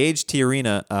Gage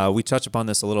Tiarina. We touched upon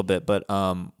this a little bit, but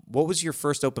what was your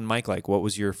first open mic like? What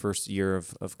was your first year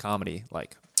of comedy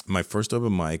like? My first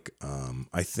open mic,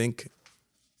 I think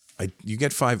you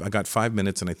get 5. I got 5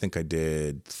 minutes, and I think I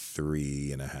did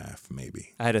 3.5,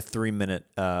 maybe. I had a 3-minute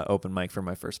open mic for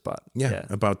my first spot. Yeah,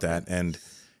 about that, and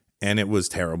it was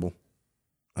terrible.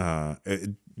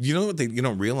 You know what you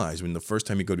don't realize when the first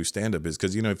time you go do stand up is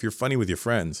because if you're funny with your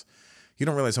friends, you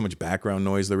don't realize how much background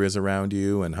noise there is around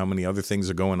you and how many other things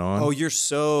are going on. Oh, you're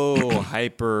so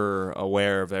hyper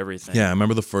aware of everything. Yeah, I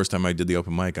remember the first time I did the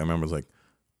open mic. I remember it was like,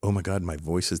 oh my God, my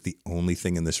voice is the only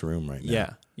thing in this room right now. Yeah,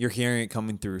 you're hearing it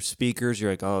coming through speakers.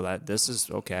 You're like, oh, this is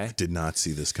okay. Did not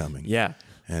see this coming. Yeah.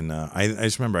 And I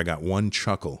just remember I got one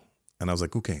chuckle and I was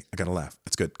like, okay, I got to laugh.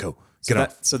 That's good. Go. Get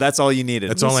off. So that's all you needed.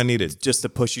 That's all I needed. Just to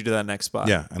push you to that next spot.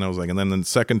 Yeah. And I was like, and then the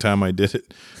second time I did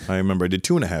it, I remember I did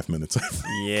 2.5 minutes.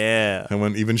 Yeah. I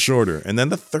went even shorter. And then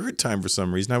the third time, for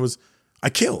some reason, I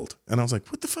killed. And I was like,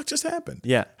 what the fuck just happened?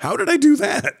 Yeah. How did I do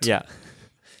that? Yeah.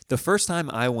 The first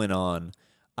time I went on,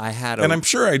 I had And I'm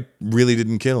sure I really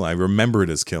didn't kill. I remember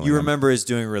it as killing. You remember as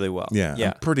doing really well. Yeah.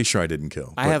 Yeah. I'm pretty sure I didn't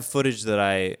kill. I have footage that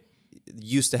I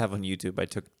used to have on YouTube. I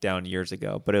took down years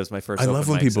ago, but it was my first. I open love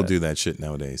when mic people set. do that shit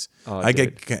nowadays. Oh, I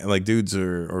dude. get like dudes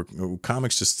or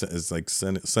comics just is like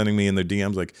sending me in their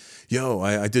DMs like, yo,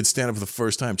 I did stand up for the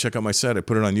first time. Check out my set. I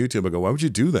put it on YouTube. I go, why would you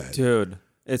do that? Dude,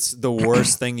 it's the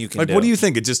worst thing you can Like, do. what do you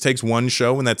think? It just takes one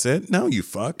show and that's it? No, you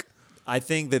fuck. I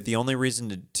think that the only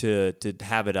reason to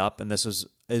have it up, and this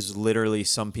is literally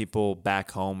some people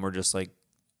back home were just like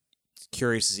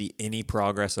curious to see any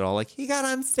progress at all. Like, he got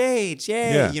on stage,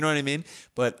 yay! Yeah. You know what I mean?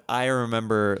 But I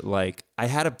remember like I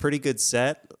had a pretty good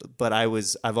set, but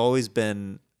I've always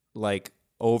been like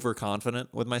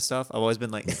overconfident with my stuff. I've always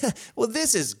been like, well,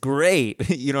 this is great.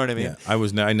 You know what I mean?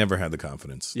 Yeah, I never had the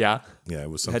confidence. Yeah. Yeah, it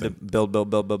was Had something.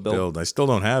 to build. I still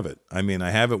don't have it. I mean,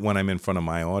 I have it when I'm in front of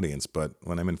my audience, but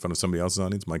when I'm in front of somebody else's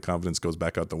audience, my confidence goes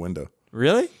back out the window.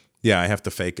 Really? Yeah, I have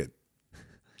to fake it.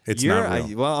 It's not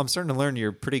real. Well, I'm starting to learn you're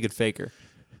a pretty good faker.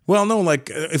 Well, no, like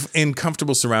if in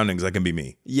comfortable surroundings, I can be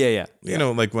me. Yeah. You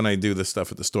know, like when I do the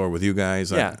stuff at the store with you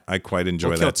guys, Yeah. I quite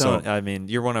enjoy Kill that. Tony, So I mean,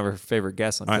 you're one of our favorite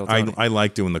guests on Kill Tony. I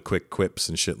like doing the quick quips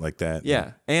and shit like that.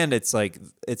 Yeah, and it's like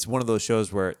it's one of those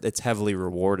shows where it's heavily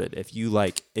rewarded. If you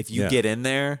Yeah. get in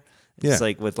there, it's Yeah.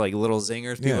 like with like little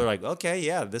zingers. People Yeah. are like, okay,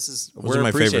 yeah, this is Those are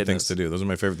my favorite things to do. Those are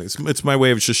my favorite things. It's my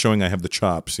way of just showing I have the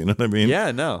chops. You know what I mean?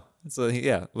 Yeah, no, it's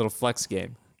a little flex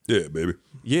game. Yeah, baby.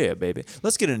 Yeah, baby.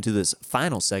 Let's get into this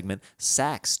final segment,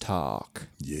 sax talk.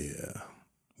 Yeah.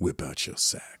 Whip out your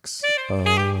sax.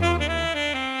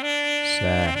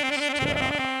 Sax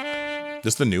talk.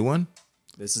 This the new one?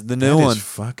 This is the new That one. is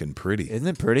fucking pretty. Isn't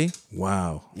it pretty?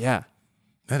 Wow. Yeah,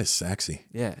 That is sexy.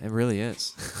 yeah, it really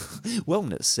is. Welcome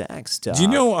to sax talk. Do you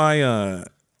know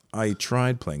I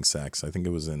tried playing sax. I think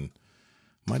it was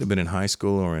might have been in high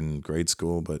school or in grade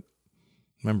school, but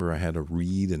remember I had a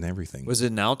reed and everything. Was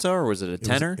it an alto or was it a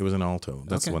tenor? It was an alto.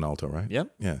 That's Okay. the one alto, right?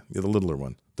 Yep. Yeah, the littler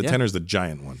one. The Yeah. tenor's the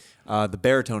giant one. The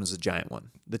baritone is the giant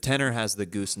one. The tenor has the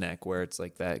gooseneck where it's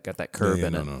like that, got that curve Yeah,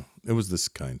 in it. no. It was this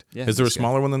kind. Yeah, Is there a this guy.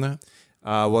 smaller one than that?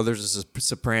 Well, there's a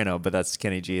soprano, but that's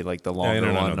Kenny G, like the longer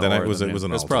no. one. Then or it was the an it's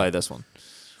alto. probably this one.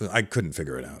 I couldn't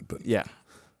figure it out, but Yeah.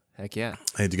 Heck yeah.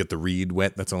 I had to get the reed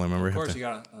wet. That's all I remember. Of course, you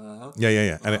got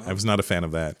Yeah. And I was not a fan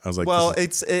of that. I was like, Well,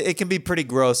 this is- it can be pretty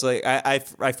gross. Like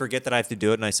I forget that I have to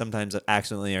do it, and I sometimes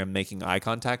accidentally am making eye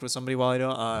contact with somebody while I do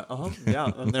it.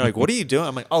 Yeah. And they're like, "What are you doing?"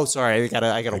 I'm like, "Oh, sorry, I gotta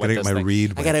wet gotta get this my thing.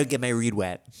 reed I wet." gotta get my reed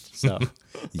wet." So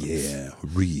yeah,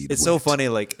 reed. it's so wet. funny.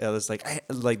 Like it's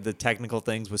like the technical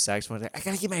things with saxophone. I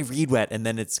gotta get my reed wet, and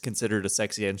then it's considered a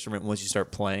sexy instrument once you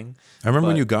start playing. I remember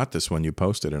when But- you got this one, you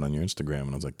posted it on your Instagram,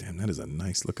 and I was like, damn, that is a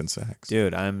nice looking sax.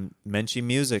 Dude, I'm Menchie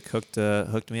Music hooked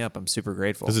me up. I'm super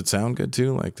grateful. Does it sound good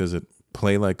too? Like, does it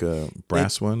play like a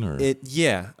brass one or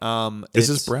Yeah. is this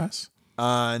it's- brass?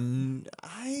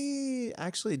 I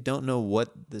actually don't know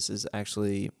what this is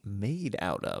actually made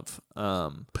out of.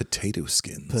 Potato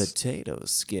skins. Potato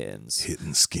skins.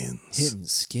 Hidden skins. Hidden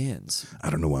skins. I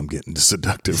don't know why I'm getting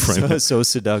seductive right now. So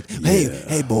seductive.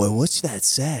 Hey, boy, what's that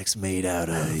sax made out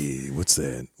of? Hey, what's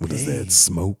that? What is that?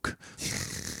 Smoke?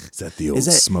 Is that the old Is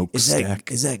that smoke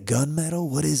stack? Is that gunmetal?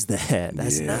 What is that?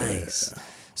 That's nice.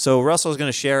 So Russell's going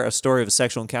to share a story of a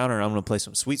sexual encounter, and I'm going to play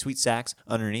some sweet, sweet sax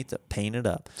underneath to paint it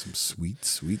up. Some sweet,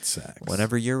 sweet sax.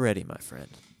 Whenever you're ready, my friend.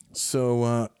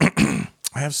 So I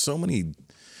have so many.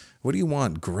 What do you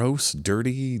want? Gross,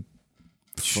 dirty,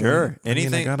 Sure. I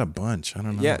Anything. got a bunch. I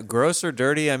don't know. Yeah, gross or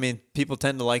dirty. I mean, people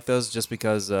tend to like those just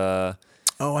because Oh,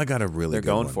 I got a really they're good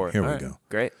going one. for it. Here All we right, go.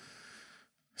 Great.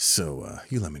 So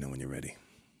you let me know when you're ready.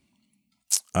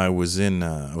 I was on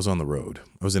the road.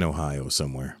 I was in Ohio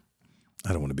somewhere. I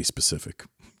don't want to be specific.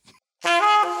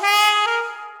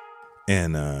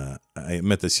 And I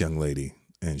met this young lady,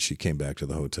 and she came back to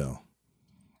the hotel.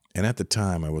 And at the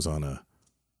time, I was on a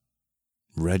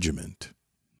regiment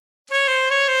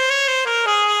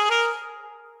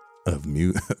of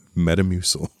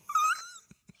Metamucil.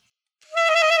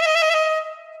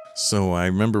 So I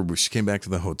remember she came back to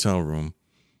the hotel room,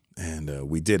 and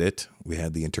we did it. We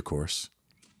had the intercourse.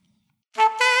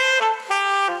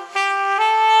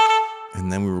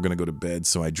 And then we were going to go to bed,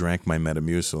 so I drank my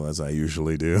Metamucil, as I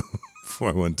usually do, before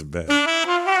I went to bed.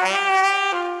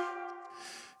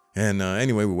 And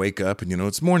anyway, we wake up, and,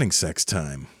 it's morning sex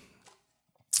time.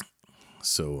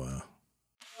 So,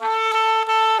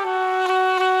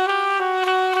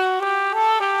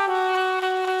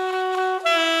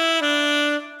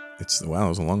 it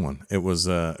was a long one. It was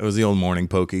the old morning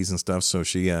pokies and stuff. So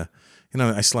she, I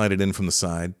slide it in from the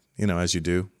side, as you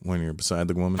do when you're beside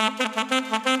the woman.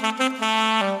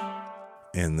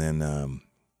 And then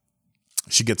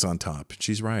she gets on top.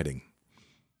 She's riding.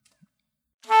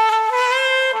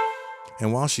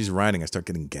 And while she's riding, I start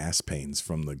getting gas pains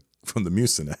from the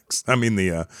Mucinex. I mean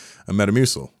the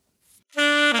Metamucil.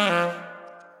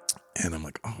 And I'm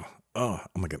like, oh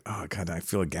my God, I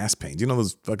feel like gas pains. You know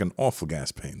those fucking awful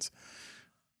gas pains.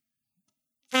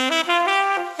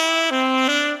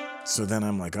 So then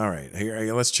I'm like, all right,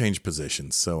 here, let's change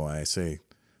positions. So I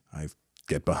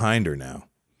get behind her now.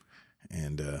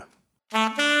 And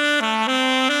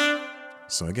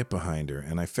so I get behind her,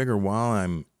 and I figure while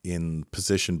I'm in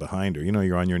position behind her,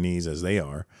 you're on your knees as they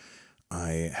are,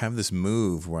 I have this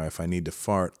move where if I need to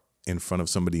fart in front of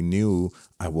somebody new,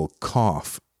 I will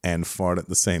cough and fart at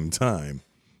the same time.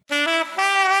 So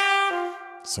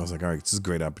I was like, all right, this is a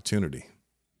great opportunity.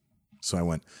 So I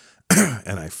went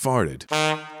and I farted.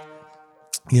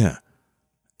 Yeah.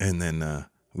 And then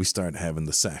we started having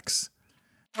the sex.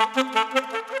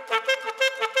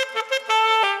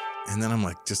 And then I'm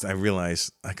like, I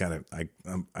realized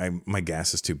my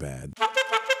gas is too bad.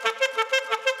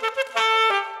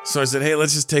 So I said, hey,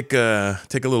 let's just take a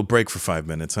little break for 5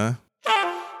 minutes, huh?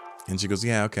 And she goes,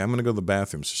 yeah, okay, I'm going to go to the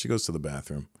bathroom. So she goes to the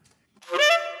bathroom.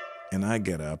 And I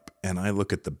get up and I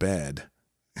look at the bed.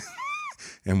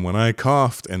 And when I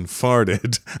coughed and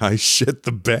farted, I shit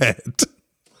the bed.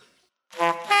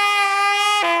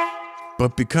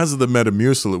 But because of the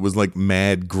Metamucil, it was like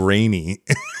mad grainy.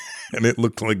 And it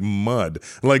looked like mud,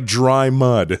 like dry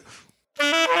mud.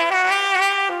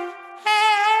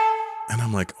 And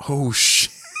I'm like, oh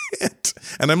shit.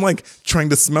 And I'm like trying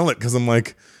to smell it because I'm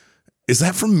like, is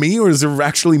that from me or is there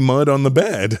actually mud on the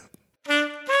bed?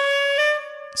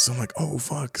 So I'm like, oh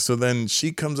fuck. So then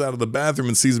she comes out of the bathroom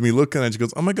and sees me looking and she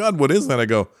goes, oh my God, what is that? I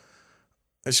go,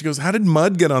 and she goes, how did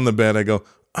mud get on the bed? I go,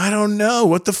 I don't know.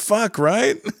 What the fuck,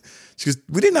 right? She goes,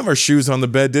 we didn't have our shoes on the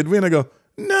bed, did we? And I go,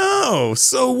 no,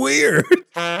 so weird.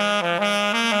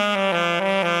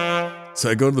 So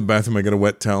I go to the bathroom, I get a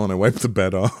wet towel and I wipe the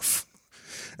bed off.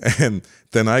 And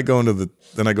then I go I go to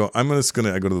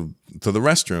the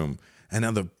restroom. And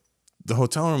now the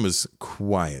hotel room is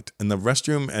quiet. And the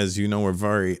restroom, as you know, are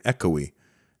very echoey.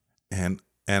 And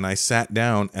I sat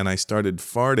down and I started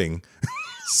farting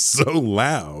so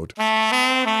loud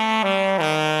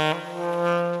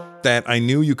that I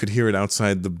knew you could hear it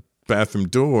outside the bathroom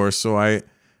door. So I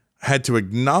had to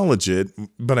acknowledge it,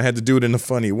 but I had to do it in a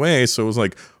funny way. So it was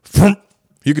like,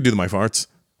 you could do my farts.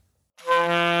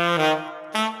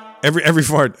 Every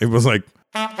fart, it was like,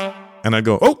 and I'd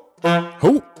go, oh,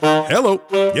 hello,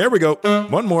 there we go,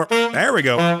 one more, there we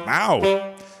go,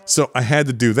 ow. So I had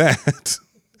to do that.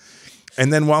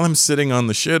 And then while I'm sitting on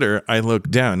the shitter, I look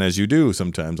down, as you do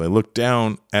sometimes. I look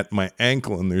down at my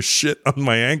ankle, and there's shit on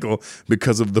my ankle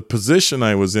because of the position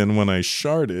I was in when I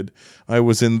sharted. I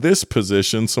was in this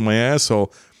position, so my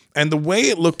asshole, and the way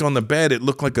it looked on the bed, it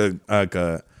looked like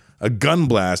a gun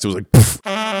blast. It was like, poof.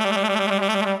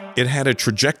 It had a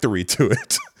trajectory to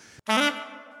it.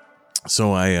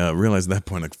 So I realized at that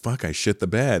point, like, fuck, I shit the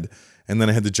bed. And then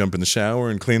I had to jump in the shower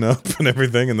and clean up and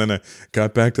everything. And then I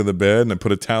got back to the bed and I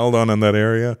put a towel on that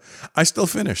area. I still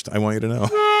finished. I want you to know.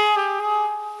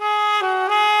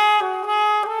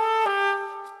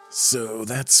 So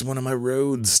that's one of my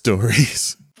road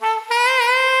stories.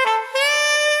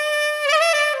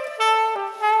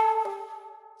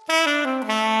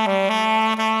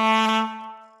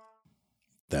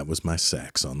 That was my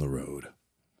sax on the road.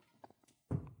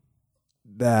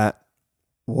 That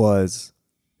was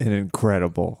an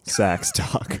incredible sax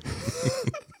talk.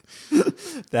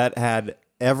 That had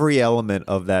every element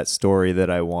of that story that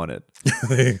I wanted.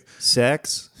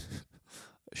 Sex,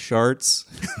 sharts,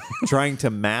 trying to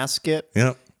mask it,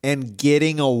 Yep. and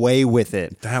getting away with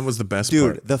it. That was the best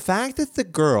Dude, part. the fact that the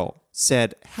girl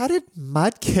said, "How did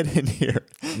mud get in here?"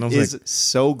 I was is like-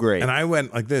 so great. And I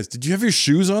went like this. Did you have your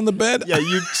shoes on the bed? yeah,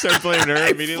 you start blaming her I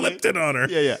immediately. flipped it on her.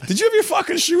 Yeah, yeah. Did you have your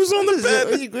fucking shoes on the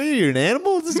bed? Are you an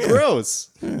animal? This is gross.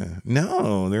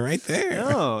 No, they're right there.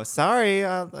 Oh, sorry.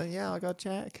 Yeah, I got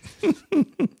check.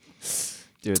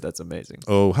 Dude, that's amazing.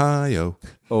 Ohio.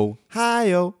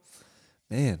 Ohio.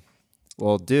 Man.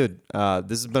 Well, dude,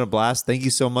 this has been a blast. Thank you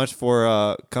so much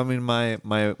for coming to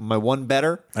my one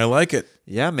better. I like it.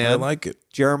 Yeah, man. I like it.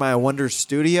 Jeremiah Wonders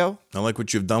Studio. I like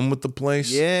what you've done with the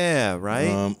place. Yeah,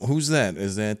 right? Who's that?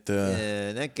 Is that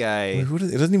That guy. it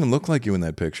doesn't even look like you in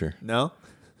that picture. No?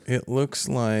 It looks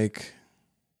like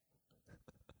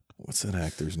what's that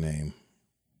actor's name?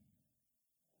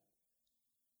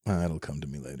 It'll come to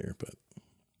me later, but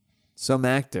Some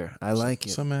actor. I like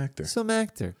it. some actor. Some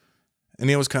actor. And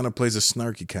he always kind of plays a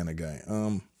snarky kind of guy.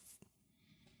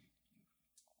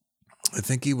 I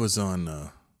think he was on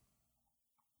a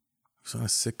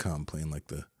sitcom playing like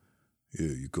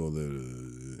you call that,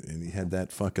 and he had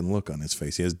that fucking look on his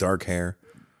face. He has dark hair.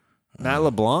 Matt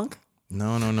LeBlanc?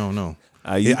 No.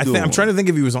 You I'm trying to think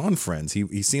if he was on Friends.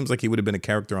 He seems like he would have been a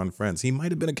character on Friends. He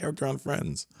might have been a character on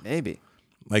Friends. Maybe.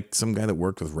 Like some guy that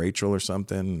worked with Rachel or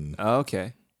something. Oh,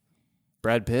 okay.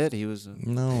 Brad Pitt, he was...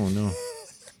 No.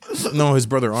 No, his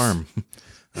brother Arm.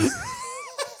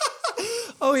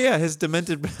 Oh, yeah, his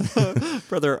demented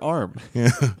brother Arm. Yeah,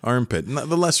 Armpit.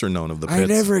 The lesser known of the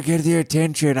Pits. get the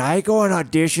attention. I go on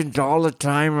auditions all the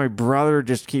time. My brother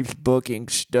just keeps booking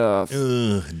stuff.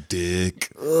 Ugh,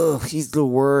 dick. Ugh, he's the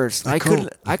worst. I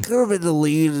could have been the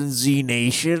lead in Z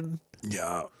Nation.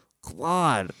 Yeah. Come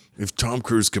on. If Tom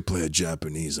Cruise could play a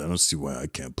Japanese, I don't see why I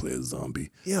can't play a zombie.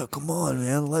 Yeah, come on,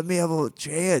 man. Let me have a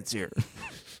chance here.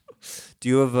 Do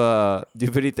you have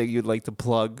anything you'd like to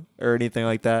plug or anything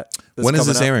like that? When is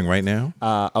this coming up? airing? Right now?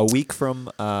 A week from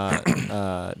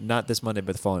not this Monday,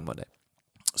 but the following Monday.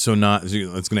 So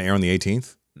it's going to air on the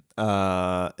 18th?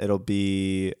 It'll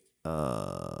be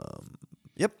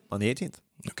on the 18th.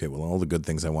 Okay, well, all the good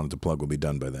things I wanted to plug will be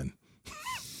done by then.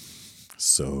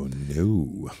 So,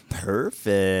 no.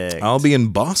 Perfect. I'll be in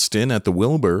Boston at the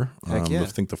Wilbur. Heck yeah. I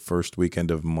think the first weekend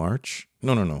of March.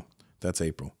 No. That's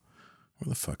April. Where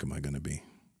the fuck am I going to be?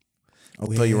 I'll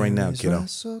tell you right now, kiddo.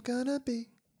 Gonna be?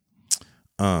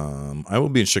 I will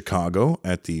be in Chicago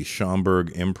at the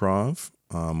Schaumburg Improv,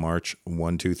 March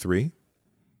 1, 2, 3.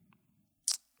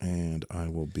 And I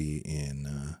will be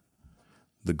in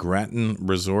the Grattan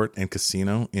Resort and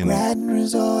Casino in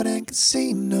Resort and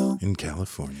Casino in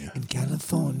California in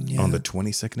California on the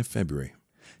 22nd of February.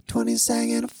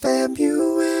 22nd of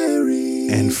February.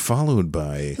 And followed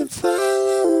by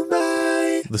Followed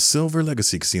by the Silver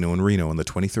Legacy Casino in Reno on the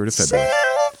 23rd of February.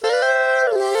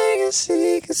 Silver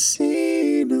Legacy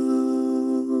Casino.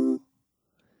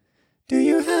 Do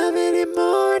you have any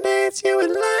more dates you would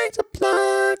like to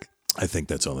plug? I think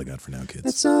that's all I got for now, kids.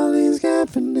 That's all he's got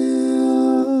for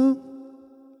now.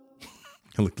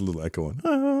 I looked a little echo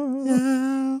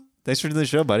on. Thanks for doing the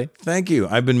show, buddy. Thank you.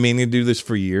 I've been meaning to do this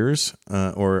for years,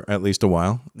 or at least a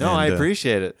while. No, And, I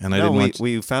appreciate it. and I didn't want to-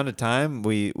 we found a time.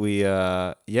 We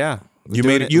You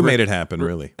made it happen,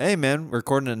 really. Hey man,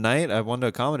 recording at night. I wanted to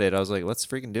accommodate. I was like, let's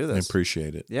freaking do I this.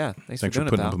 appreciate it. Yeah, thanks Thanks for for doing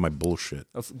putting it, up pal. with my bullshit.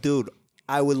 Dude,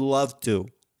 I would love to.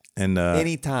 And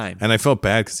Anytime. And I felt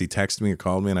bad because he texted me or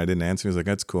called me and I didn't answer. He was like,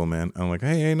 "That's cool, man." I'm like,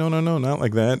 "Hey, no, not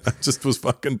like that." I just was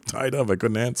fucking tied up. I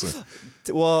couldn't answer.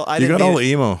 Well, I You didn't got mean all it-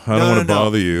 emo. I don't want to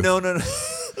bother you. No.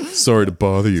 Sorry to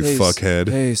bother you, fuckhead.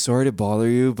 Hey, sorry to bother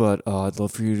you, but I'd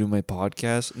love for you to do my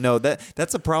podcast. No,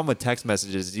 that's a problem with text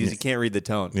messages. You can't read the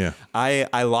tone. Yeah.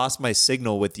 I lost my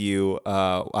signal with you.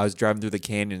 I was driving through the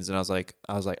canyons, and I was like,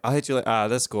 I'll hit you.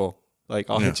 That's cool. Like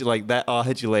I'll hit you like that. I'll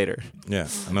hit you later. Yeah.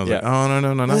 And I was Yeah. like, "Oh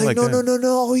no, not like that."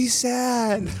 No. He's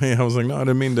sad. Yeah, I was like, "No, I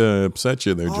didn't mean to upset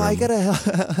you there, Oh, Jeremy." I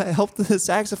gotta help the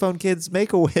saxophone kids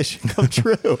make a wish come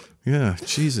true. Yeah,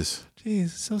 Jesus. Jeez,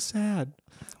 so sad.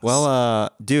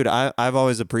 Well, dude, I've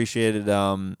always appreciated.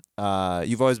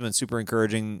 You've always been super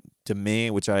encouraging to me,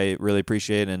 which I really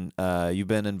appreciate. And you've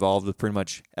been involved with pretty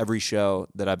much every show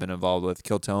that I've been involved with: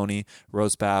 Kill Tony,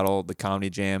 Roast Battle, the Comedy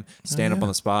Jam, Stand Up on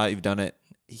the Spot. You've done it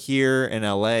here in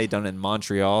LA, done it in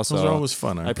Montreal. So Those are always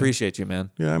fun. I aren't they? appreciate you,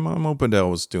 man. Yeah, I'm open to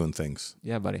always doing things.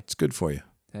 Yeah, buddy. It's good for you.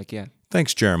 Heck yeah.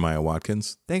 Thanks, Jeremiah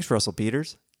Watkins. Thanks, Russell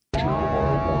Peters.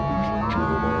 Jeremiah Wonders,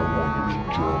 Jeremiah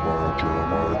Wonders, Jeremiah,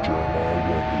 Jeremiah, Jeremiah.